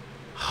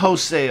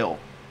wholesale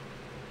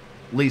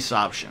lease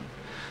option.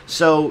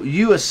 So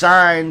you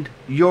assigned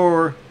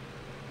your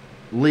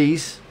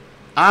lease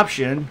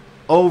option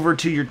over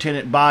to your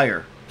tenant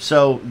buyer.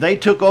 So they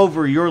took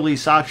over your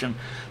lease option.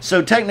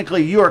 So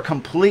technically you are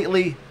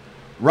completely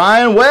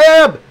Ryan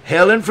Webb,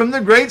 hailing from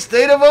the great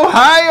state of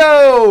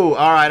Ohio.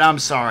 All right, I'm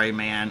sorry,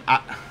 man.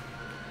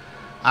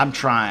 I'm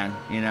trying,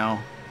 you know.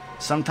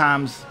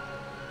 Sometimes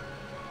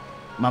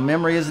my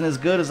memory isn't as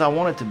good as I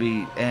want it to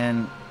be,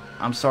 and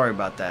I'm sorry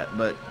about that.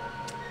 But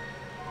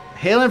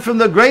hailing from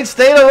the great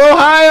state of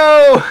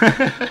Ohio,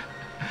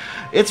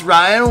 it's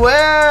Ryan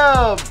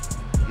Webb.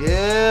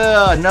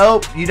 Yeah,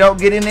 nope, you don't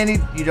get in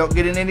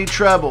any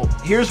trouble.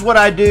 Here's what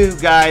I do,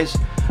 guys,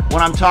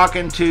 when I'm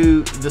talking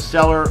to the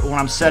seller, when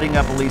I'm setting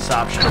up a lease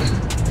option.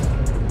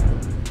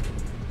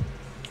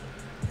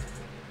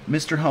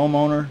 Mr.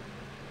 Homeowner,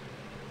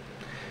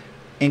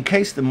 in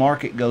case the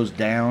market goes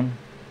down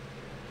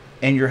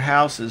and your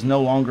house is no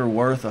longer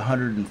worth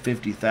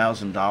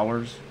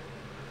 $150,000,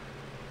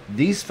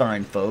 these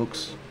fine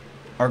folks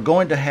are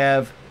going to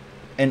have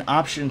an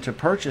option to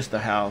purchase the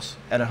house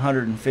at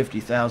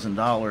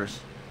 $150,000,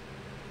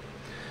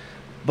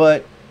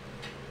 but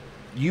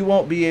you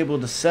won't be able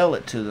to sell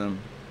it to them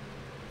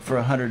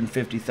for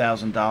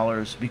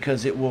 $150,000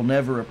 because it will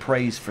never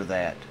appraise for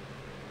that.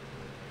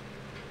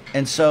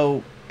 And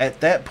so at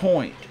that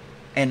point,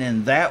 and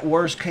in that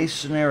worst case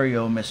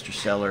scenario, Mr.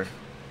 Seller,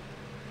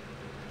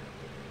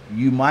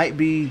 you might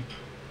be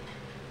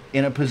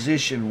in a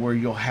position where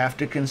you'll have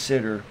to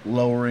consider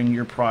lowering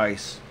your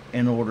price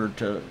in order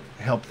to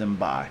help them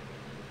buy,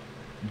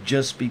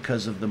 just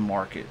because of the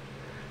market.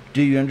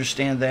 Do you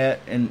understand that?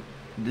 And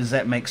does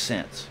that make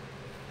sense?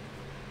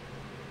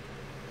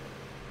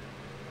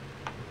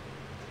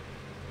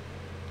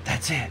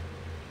 That's it.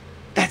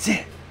 That's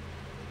it.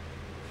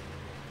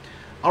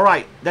 All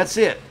right, that's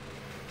it.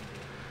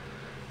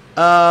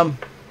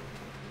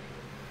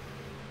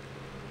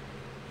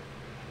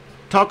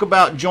 Talk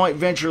about joint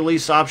venture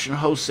lease option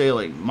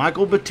wholesaling.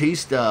 Michael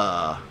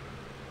Batista.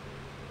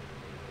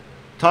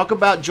 Talk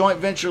about joint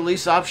venture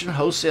lease option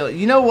wholesaling.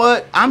 You know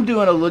what? I'm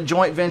doing a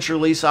joint venture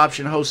lease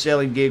option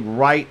wholesaling gig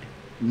right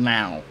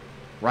now.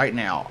 Right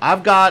now.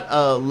 I've got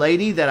a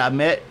lady that I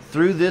met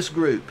through this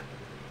group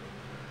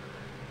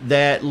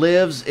that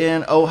lives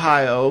in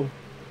Ohio,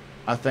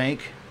 I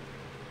think.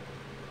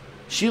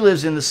 She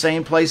lives in the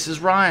same place as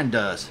Ryan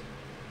does.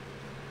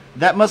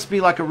 That must be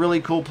like a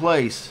really cool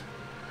place.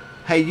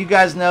 Hey, you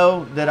guys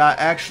know that I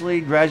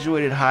actually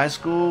graduated high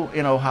school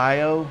in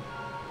Ohio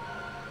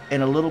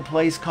in a little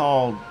place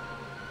called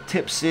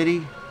Tip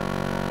City.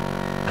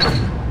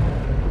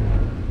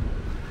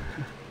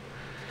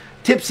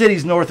 Tip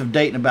City's north of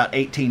Dayton about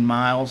 18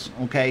 miles.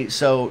 Okay,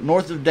 so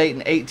north of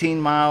Dayton,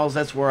 18 miles.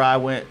 That's where I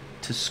went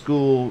to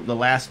school the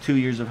last 2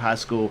 years of high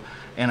school,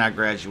 and I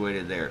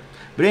graduated there.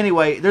 But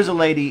anyway, there's a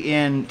lady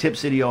in Tip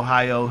City,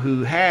 Ohio,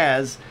 who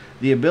has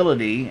the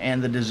ability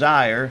and the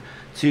desire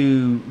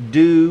to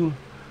do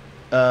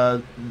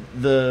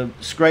the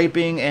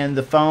scraping and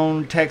the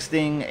phone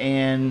texting,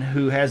 and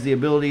who has the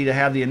ability to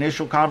have the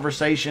initial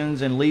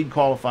conversations and lead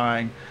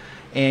qualifying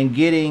and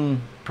getting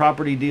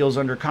property deals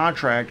under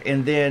contract.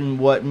 And then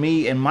what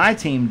me and my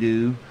team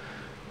do,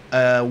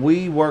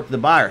 we work the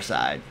buyer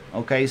side.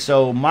 Okay,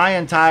 so my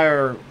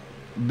entire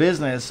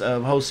business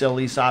of wholesale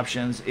lease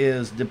options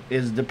is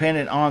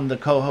dependent on the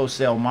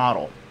co-wholesale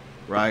model,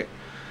 right?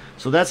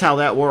 So that's how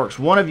that works.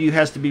 One of you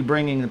has to be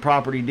bringing the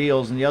property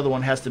deals, and the other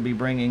one has to be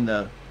bringing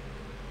the,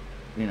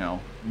 you know,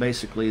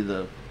 basically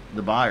the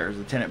buyers,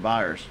 the tenant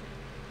buyers.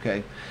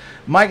 Okay,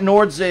 Mike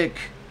Nordzik,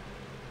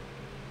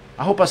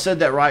 I hope I said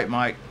that right,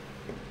 Mike.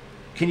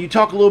 Can you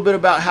talk a little bit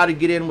about how to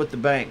get in with the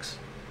banks?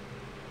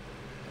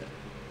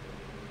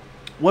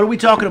 What are we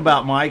talking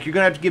about, Mike? You're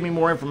gonna have to give me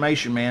more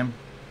information, man.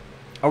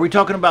 Are we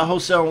talking about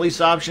wholesale and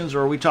lease options,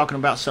 or are we talking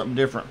about something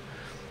different?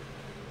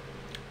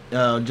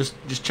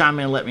 Just chime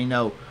in and let me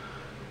know.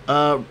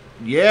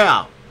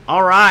 Yeah,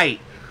 all right.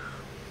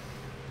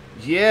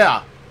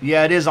 Yeah,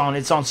 it is on.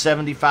 It's on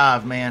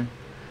 75, man.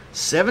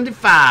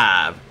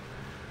 75.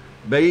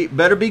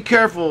 Better be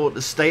careful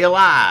to stay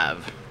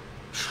alive.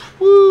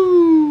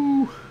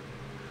 Woo!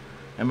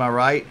 Am I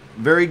right?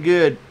 Very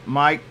good,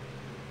 Mike.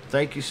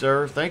 Thank you,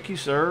 sir. Thank you,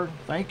 sir.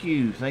 Thank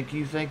you. Thank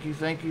you. Thank you.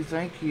 Thank you.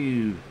 Thank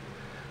you.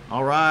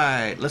 All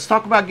right. Let's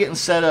talk about getting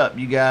set up,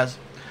 you guys.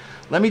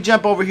 Let me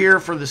jump over here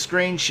for the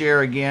screen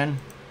share again,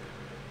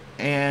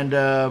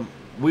 and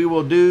we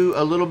will do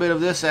a little bit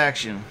of this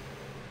action.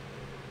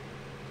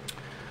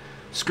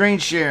 Screen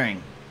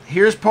sharing.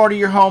 Here's part of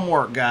your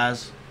homework,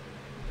 guys.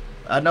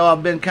 I know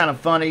I've been kind of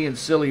funny and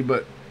silly,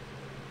 but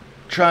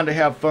trying to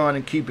have fun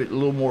and keep it a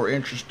little more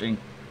interesting.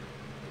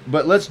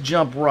 But let's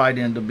jump right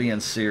into being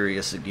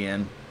serious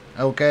again.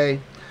 Okay?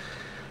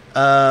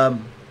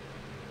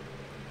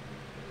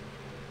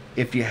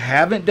 If you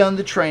haven't done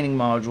the training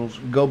modules,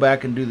 go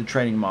back and do the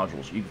training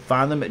modules. You can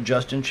find them at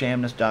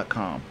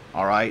justinchamness.com.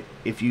 All right?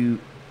 If you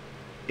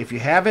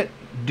haven't,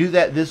 do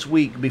that this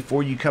week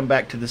before you come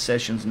back to the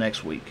sessions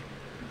next week.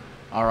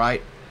 All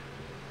right?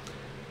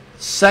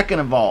 Second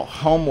of all,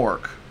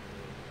 homework.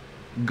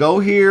 Go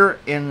here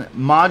in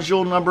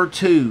module number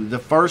 2, the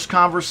first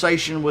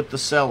conversation with the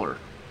seller,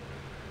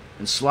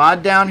 and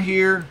slide down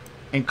here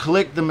and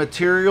click the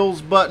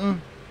materials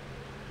button,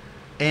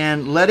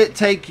 and let it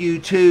take you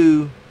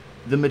to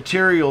the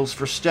materials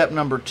for step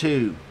number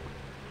 2.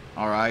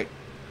 All right?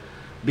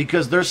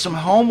 Because there's some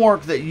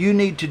homework that you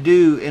need to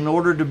do in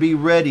order to be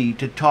ready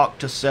to talk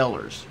to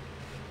sellers.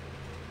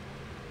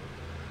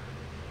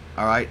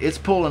 All right? It's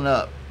pulling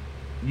up.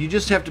 You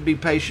just have to be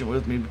patient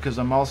with me because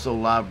I'm also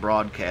live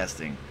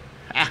broadcasting.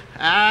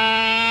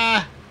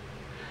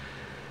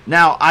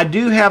 Now, I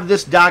do have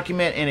this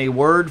document in a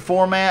Word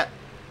format,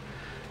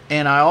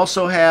 and I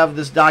also have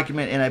this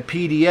document in a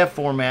PDF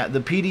format.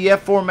 The PDF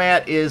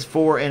format is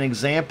for an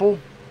example,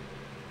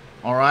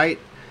 all right?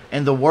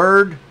 And the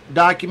Word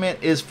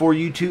document is for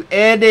you to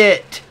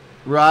edit,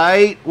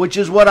 right? Which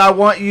is what I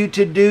want you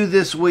to do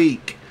this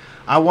week.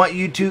 I want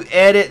you to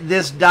edit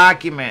this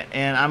document,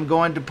 and I'm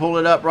going to pull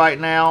it up right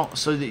now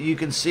so that you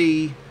can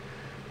see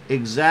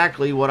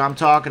exactly what I'm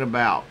talking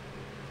about.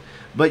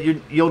 But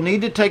you'll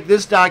need to take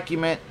this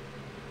document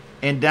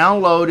and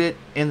download it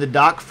in the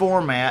doc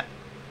format,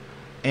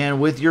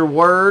 and with your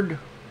Word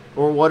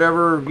or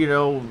whatever, you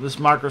know, this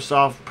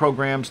Microsoft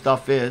program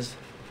stuff is,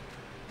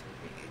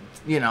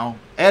 you know,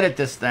 edit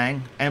this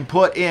thing and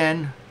put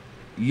in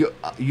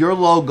your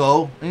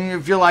logo. And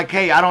if you're like,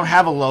 hey, I don't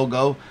have a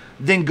logo,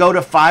 then go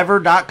to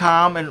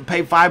Fiverr.com and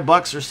pay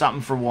 $5 or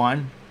something for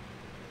one,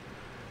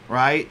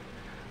 right?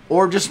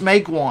 Or just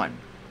make one,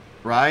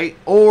 right?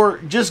 Or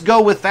just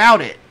go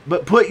without it,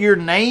 but put your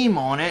name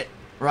on it,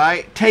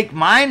 right? Take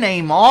my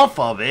name off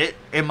of it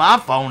and my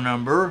phone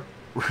number,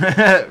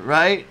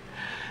 right?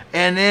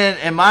 And then,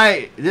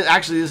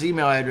 actually this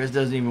email address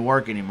doesn't even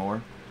work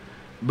anymore.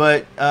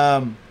 But,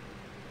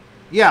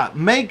 yeah,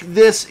 make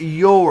this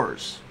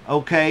yours,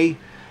 okay?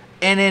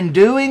 And in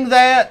doing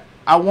that,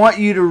 I want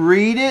you to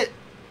read it,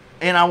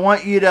 and I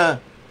want you to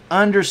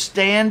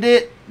understand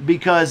it,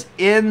 because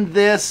in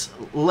this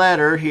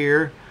letter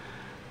here,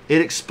 it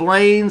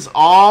explains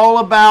all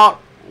about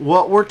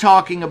what we're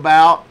talking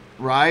about,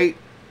 right?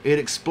 It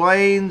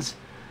explains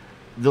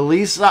the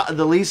lease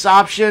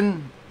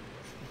option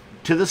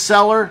to the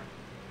seller,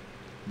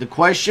 the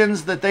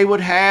questions that they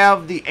would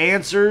have, the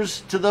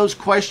answers to those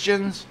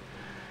questions.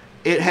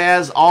 It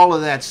has all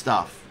of that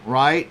stuff,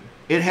 right?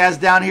 It has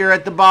down here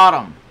at the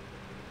bottom,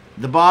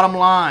 the bottom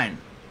line,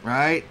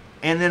 right?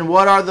 And then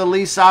what are the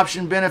lease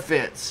option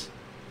benefits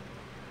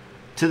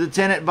to the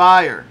tenant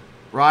buyer,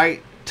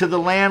 right? To the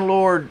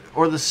landlord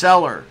or the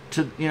seller,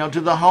 to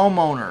the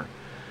homeowner.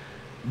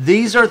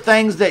 These are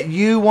things that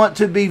you want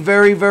to be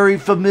very, very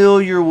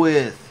familiar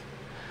with.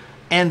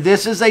 And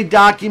this is a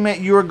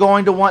document you are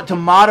going to want to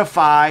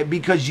modify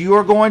because you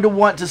are going to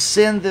want to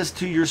send this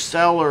to your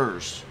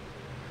sellers.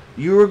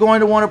 You are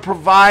going to want to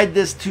provide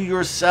this to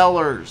your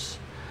sellers.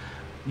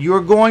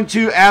 You're going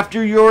to,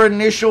 after your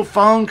initial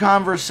phone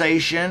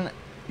conversation,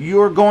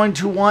 you're going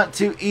to want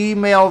to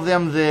email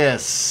them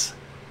this.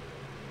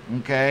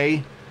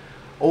 Okay?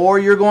 Or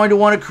you're going to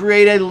want to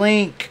create a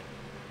link,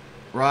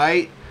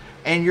 right?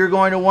 And you're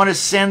going to want to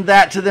send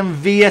that to them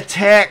via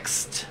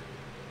text.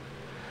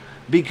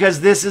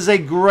 Because this is a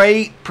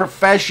great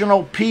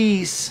professional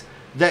piece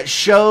that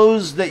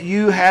shows that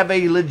you have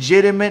a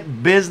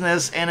legitimate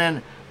business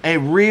and a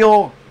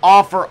real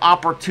offer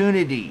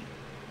opportunity,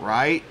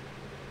 right?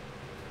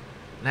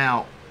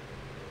 Now,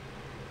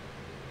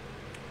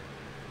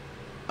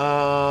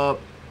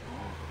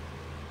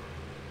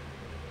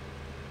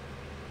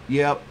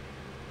 yep.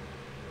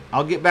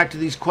 I'll get back to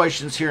these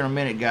questions here in a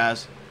minute,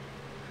 guys.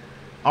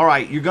 All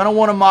right, you're going to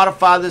want to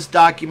modify this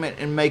document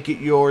and make it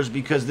yours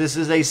because this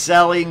is a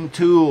selling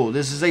tool.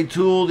 This is a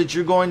tool that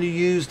you're going to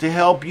use to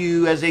help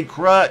you as a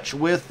crutch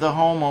with the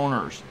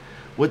homeowners,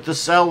 with the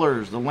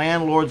sellers, the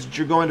landlords that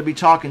you're going to be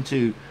talking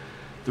to.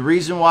 The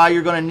reason why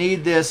you're going to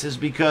need this is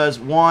because,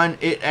 one,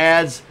 it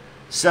adds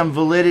some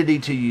validity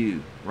to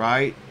you,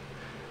 right?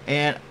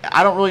 And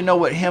I don't really know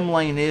what hem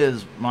lane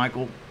is,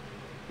 Michael.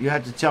 You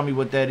have to tell me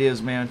what that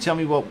is, man. Tell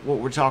me what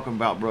we're talking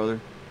about, brother.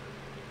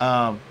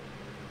 All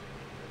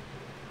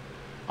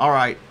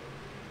right.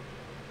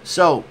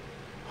 So,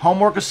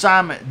 homework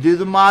assignment. Do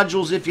the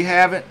modules if you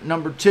haven't.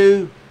 Number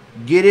 2,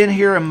 get in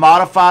here and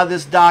modify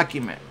this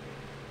document,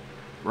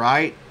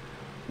 right?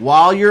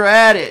 While you're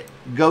at it,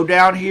 go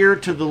down here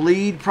to the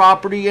lead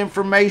property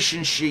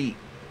information sheet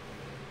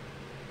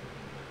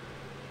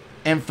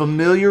and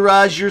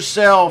familiarize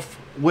yourself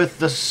with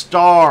the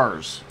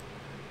stars.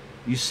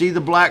 You see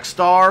the black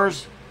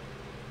stars?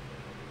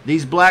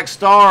 These black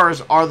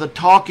stars are the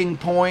talking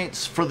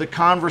points for the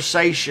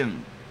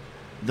conversation.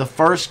 The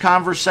first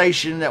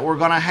conversation that we're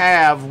going to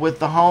have with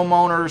the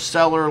homeowner,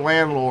 seller,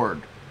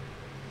 landlord.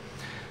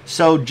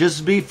 So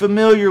just be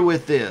familiar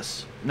with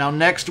this. Now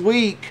next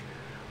week,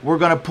 we're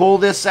going to pull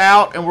this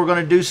out and we're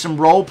going to do some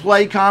role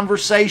play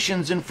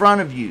conversations in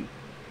front of you,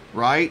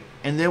 right?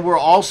 And then we're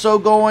also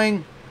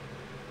going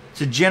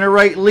to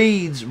generate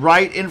leads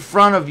right in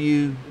front of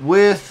you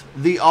with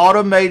the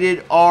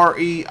automated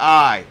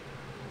REI.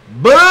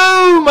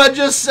 Boom! I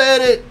just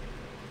said it.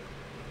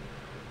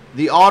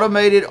 The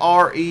automated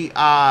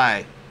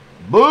REI.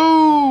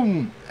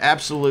 Boom!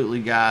 Absolutely,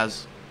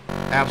 guys.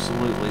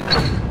 Absolutely.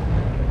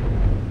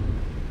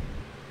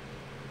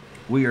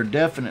 We are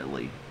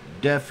definitely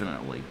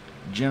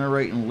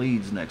generating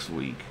leads next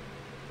week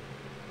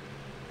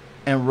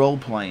and role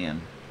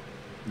playing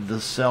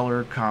the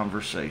seller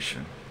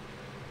conversation.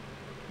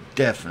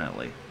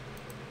 Definitely.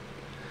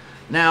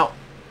 Now,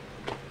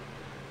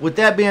 with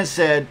that being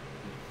said,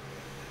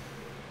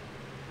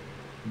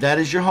 that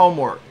is your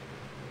homework.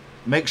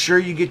 Make sure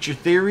you get your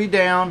theory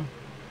down,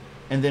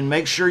 and then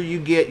make sure you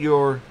get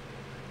your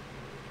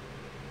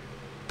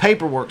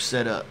paperwork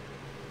set up.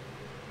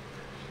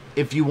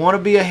 If you want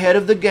to be ahead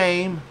of the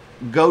game,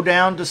 go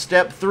down to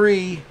step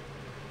 3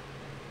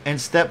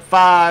 and step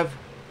 5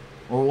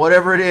 or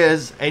whatever it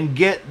is and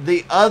get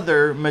the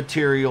other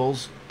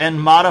materials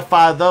and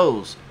modify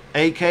those.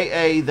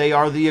 AKA, they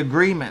are the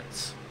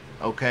agreements.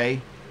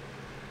 Okay?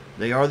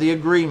 They are the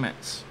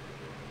agreements.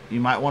 You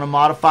might want to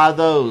modify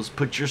those.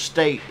 Put your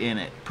state in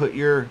it. Put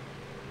your,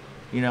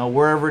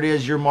 wherever it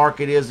is your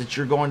market is that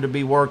you're going to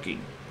be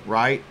working,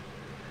 right?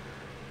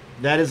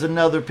 That is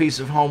another piece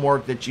of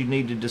homework that you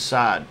need to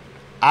decide.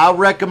 I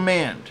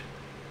recommend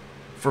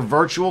for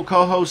virtual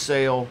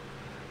co-wholesale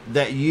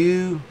that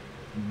you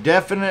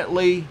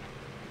definitely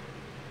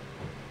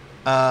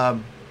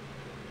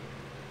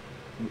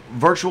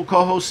virtual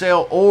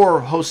co-wholesale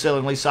or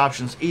wholesaling lease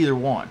options, either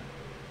one.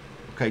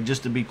 Okay,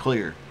 just to be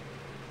clear.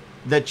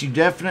 That you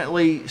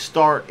definitely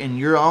start in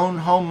your own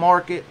home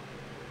market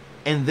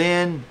and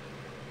then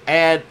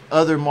add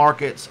other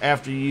markets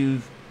after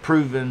you've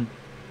proven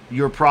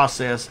your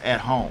process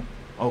at home.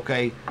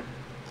 Okay?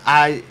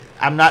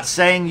 I'm not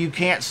saying you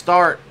can't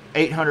start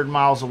 800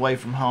 miles away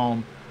from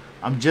home.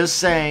 I'm just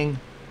saying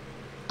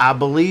I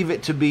believe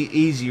it to be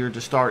easier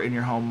to start in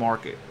your home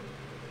market.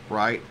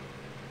 Right?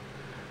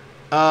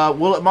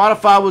 Will it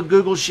modify with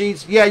Google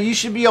Sheets? Yeah, you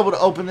should be able to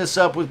open this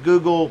up with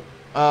Google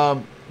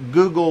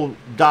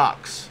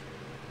Docs,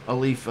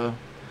 Alifa.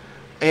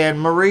 And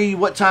Marie,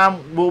 what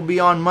time will be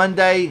on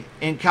Monday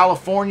in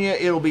California?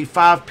 It'll be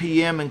 5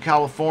 p.m. in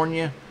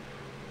California,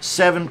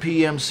 7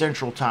 p.m.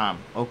 Central Time.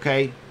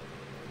 Okay.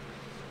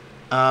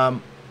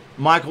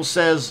 Michael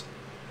says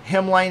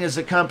Hemlane is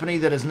a company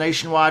that is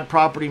nationwide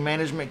property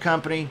management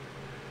company.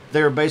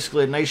 They're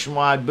basically a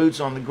nationwide boots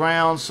on the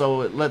ground,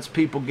 so it lets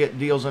people get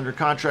deals under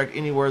contract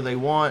anywhere they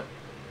want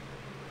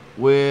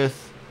without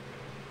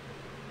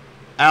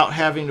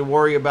having to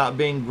worry about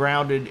being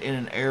grounded in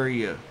an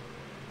area.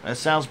 That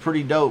sounds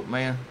pretty dope,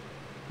 man.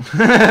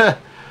 That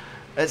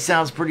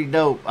sounds pretty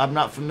dope. I'm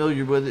not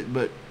familiar with it,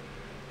 but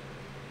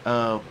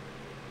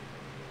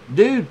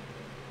dude,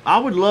 I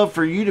would love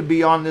for you to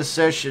be on this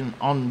session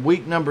on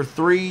week number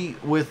 3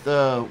 with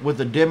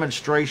a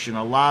demonstration,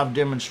 a live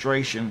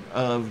demonstration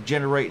of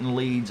generating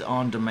leads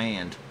on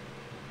demand.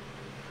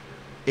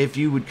 If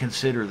you would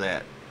consider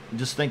that.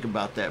 Just think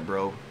about that,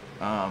 bro.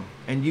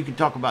 And you can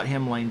talk about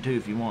Hemlane too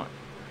if you want.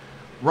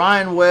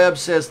 Ryan Webb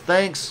says,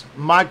 thanks,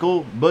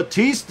 Michael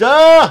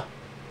Batista.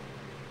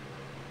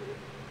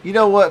 You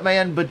know what,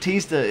 man?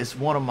 Batista is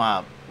one of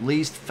my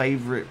least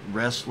favorite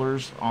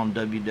wrestlers on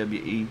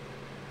WWE.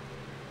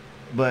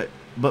 But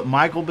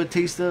Michael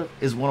Batista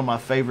is one of my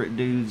favorite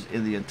dudes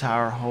in the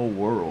entire whole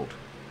world.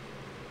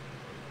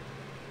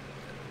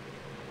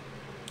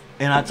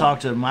 And I talk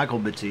to Michael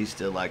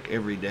Batista like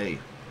every day.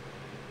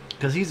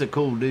 Because he's a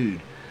cool dude.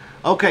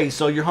 Okay,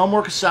 so your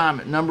homework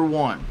assignment, number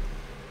 1,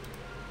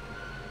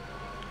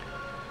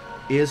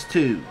 is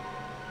to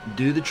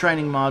do the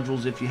training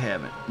modules if you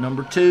haven't.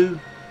 Number 2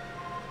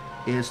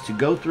 is to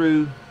go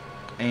through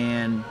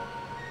and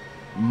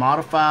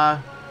modify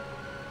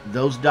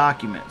those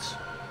documents.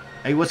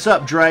 Hey, what's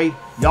up, Dre?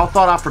 Y'all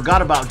thought I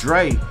forgot about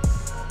Dre.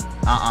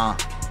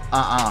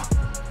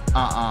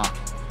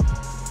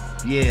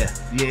 Yeah.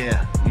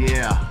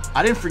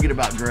 I didn't forget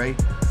about Dre.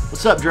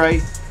 What's up,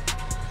 Dre?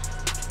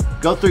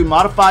 Go through,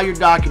 modify your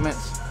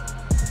documents.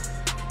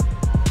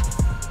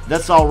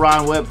 That's all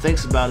Ryan Webb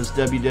thinks about is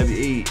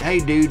WWE. Hey,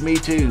 dude, me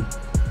too.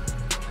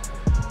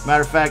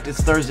 Matter of fact,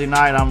 it's Thursday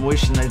night. I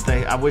wish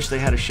they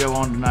had a show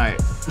on tonight.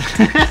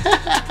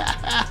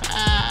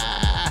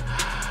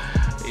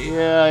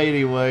 Yeah,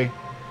 anyway.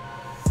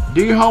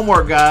 Do your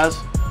homework, guys.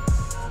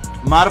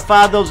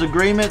 Modify those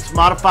agreements.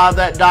 Modify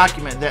that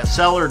document, that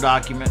seller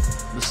document,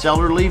 the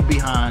seller leave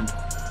behind,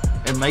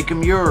 and make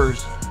them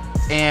yours.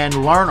 And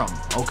learn them,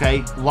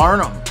 okay? Learn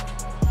them.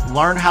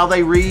 Learn how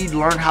they read.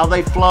 Learn how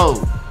they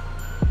flow.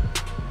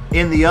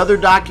 In the other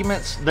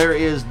documents, there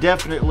is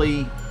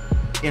definitely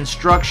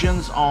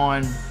instructions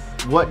on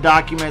what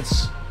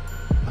documents,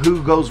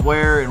 who goes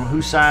where, and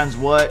who signs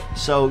what.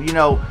 So, you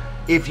know,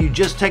 if you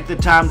just take the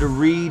time to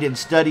read and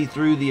study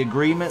through the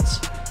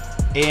agreements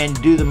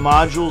and do the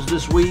modules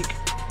this week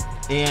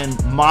and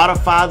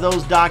modify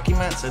those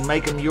documents and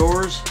make them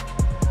yours,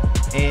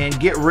 and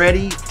get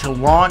ready to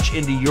launch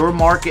into your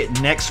market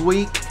next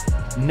week,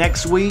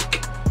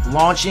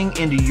 launching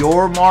into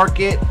your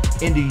market,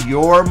 into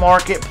your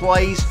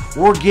marketplace.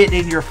 We're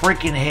getting in your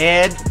freaking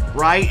head,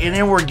 right? And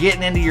then we're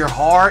getting into your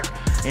heart,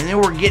 and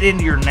then we're getting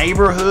into your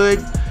neighborhood,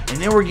 and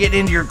then we're getting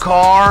into your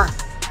car.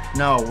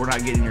 No, we're not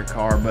getting in your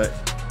car, but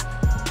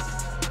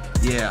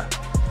yeah,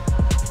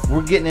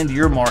 we're getting into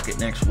your market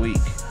next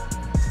week.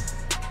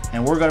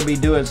 And we're going to be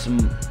doing some,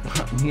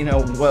 you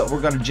know what, we're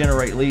going to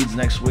generate leads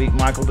next week,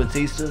 Michael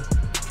Batista.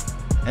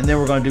 And then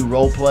we're going to do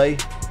role play.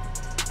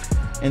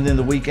 And then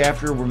the week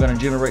after, we're going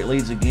to generate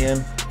leads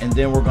again. And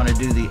then we're going to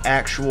do the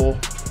actual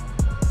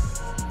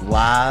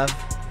live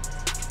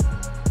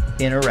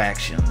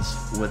interactions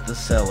with the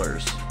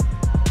sellers.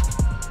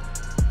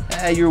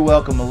 Hey, you're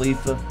welcome,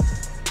 Alifa.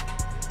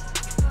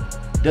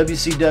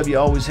 WCW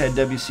always had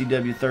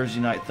WCW Thursday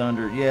Night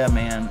Thunder. Yeah,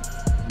 man.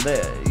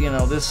 You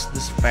know, this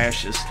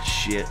fascist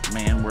shit,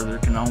 man, where there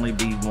can only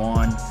be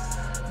one.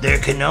 There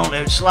can only,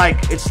 it's like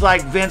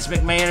Vince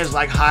McMahon is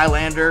like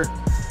Highlander.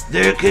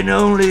 There can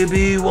only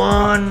be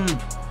one.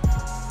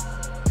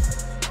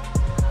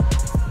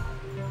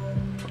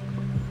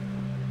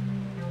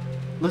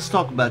 Let's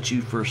talk about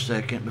you for a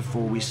second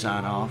before we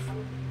sign off.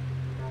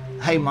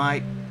 Hey,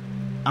 Mike,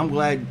 I'm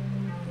glad.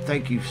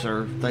 Thank you,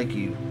 sir. Thank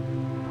you.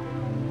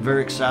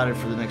 Very excited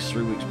for the next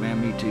 3 weeks,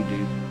 man. Me too,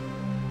 dude.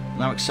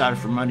 And I'm excited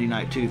for Monday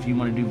night too if you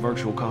want to do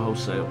virtual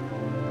co-wholesale.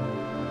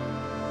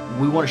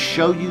 We want to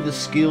show you the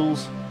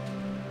skills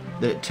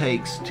that it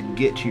takes to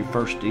get to your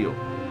first deal.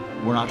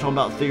 We're not talking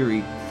about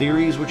theory.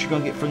 Theory is what you're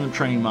going to get from the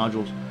training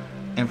modules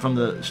and from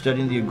the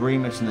studying the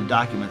agreements and the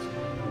documents.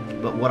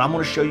 But what I'm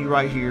going to show you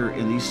right here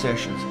in these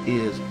sessions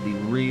is the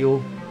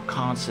real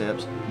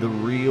concepts, the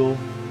real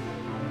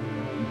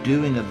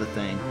doing of the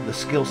thing, the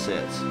skill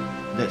sets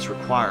that's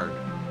required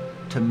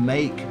to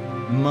make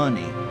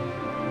money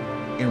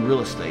in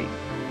real estate.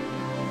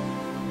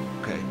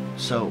 Okay,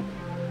 so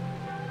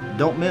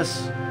don't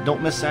miss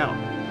out,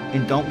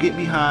 and don't get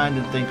behind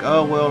and think,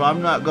 oh well,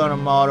 I'm not going to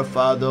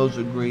modify those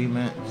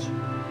agreements.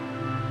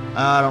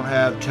 I don't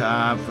have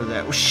time for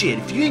that. Well, shit,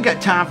 if you ain't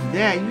got time for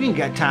that, you ain't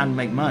got time to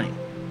make money,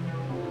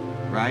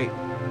 right?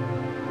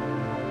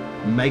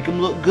 Make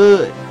them look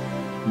good.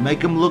 Make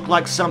them look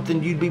like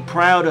something you'd be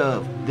proud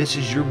of. This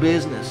is your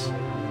business.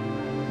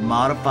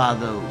 Modify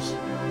those.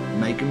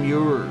 Make them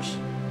yours.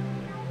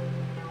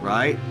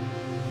 Right?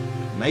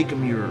 Make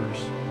them yours.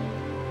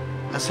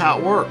 That's how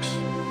it works.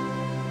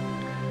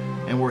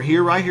 And we're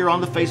here, right here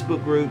on the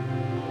Facebook group.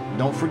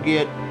 Don't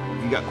forget,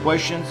 if you got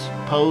questions,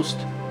 post.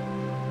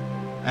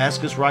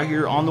 Ask us right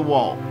here on the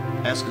wall.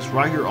 Ask us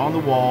right here on the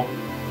wall.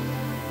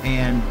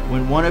 And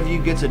when one of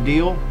you gets a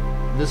deal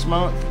this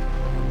month,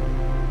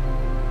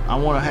 I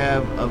want to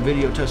have a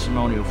video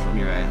testimonial from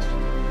your ass.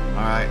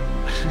 Alright?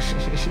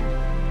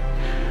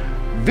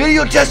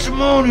 Video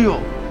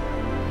testimonial!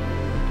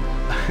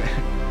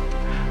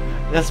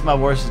 That's my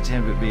worst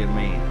attempt at being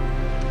mean.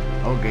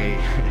 Okay.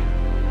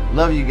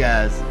 Love you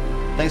guys.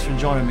 Thanks for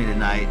joining me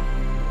tonight.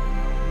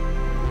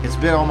 It's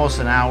been almost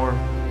an hour,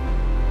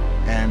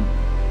 and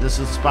this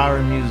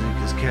inspiring music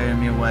is carrying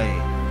me away.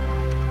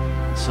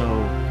 So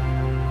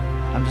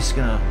I'm just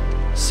gonna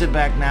sit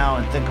back now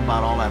and think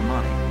about all that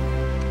money.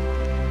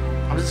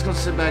 I'm just gonna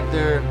sit back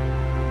there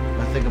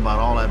and think about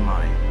all that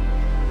money.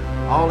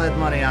 All that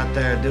money out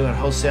there doing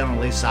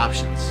wholesaling lease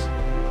options.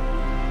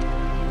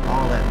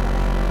 All that money.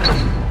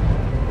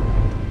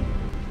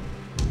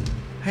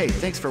 Hey,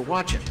 thanks for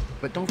watching.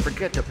 But don't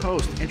forget to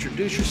post,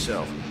 introduce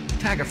yourself,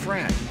 tag a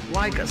friend,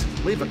 like us,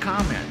 leave a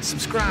comment,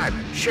 subscribe,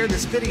 share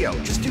this video.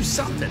 Just do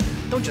something.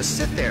 Don't just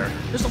sit there.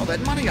 There's all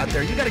that money out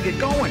there. You gotta get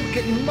going,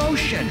 get in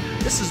motion.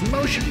 This is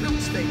motion real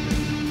estate.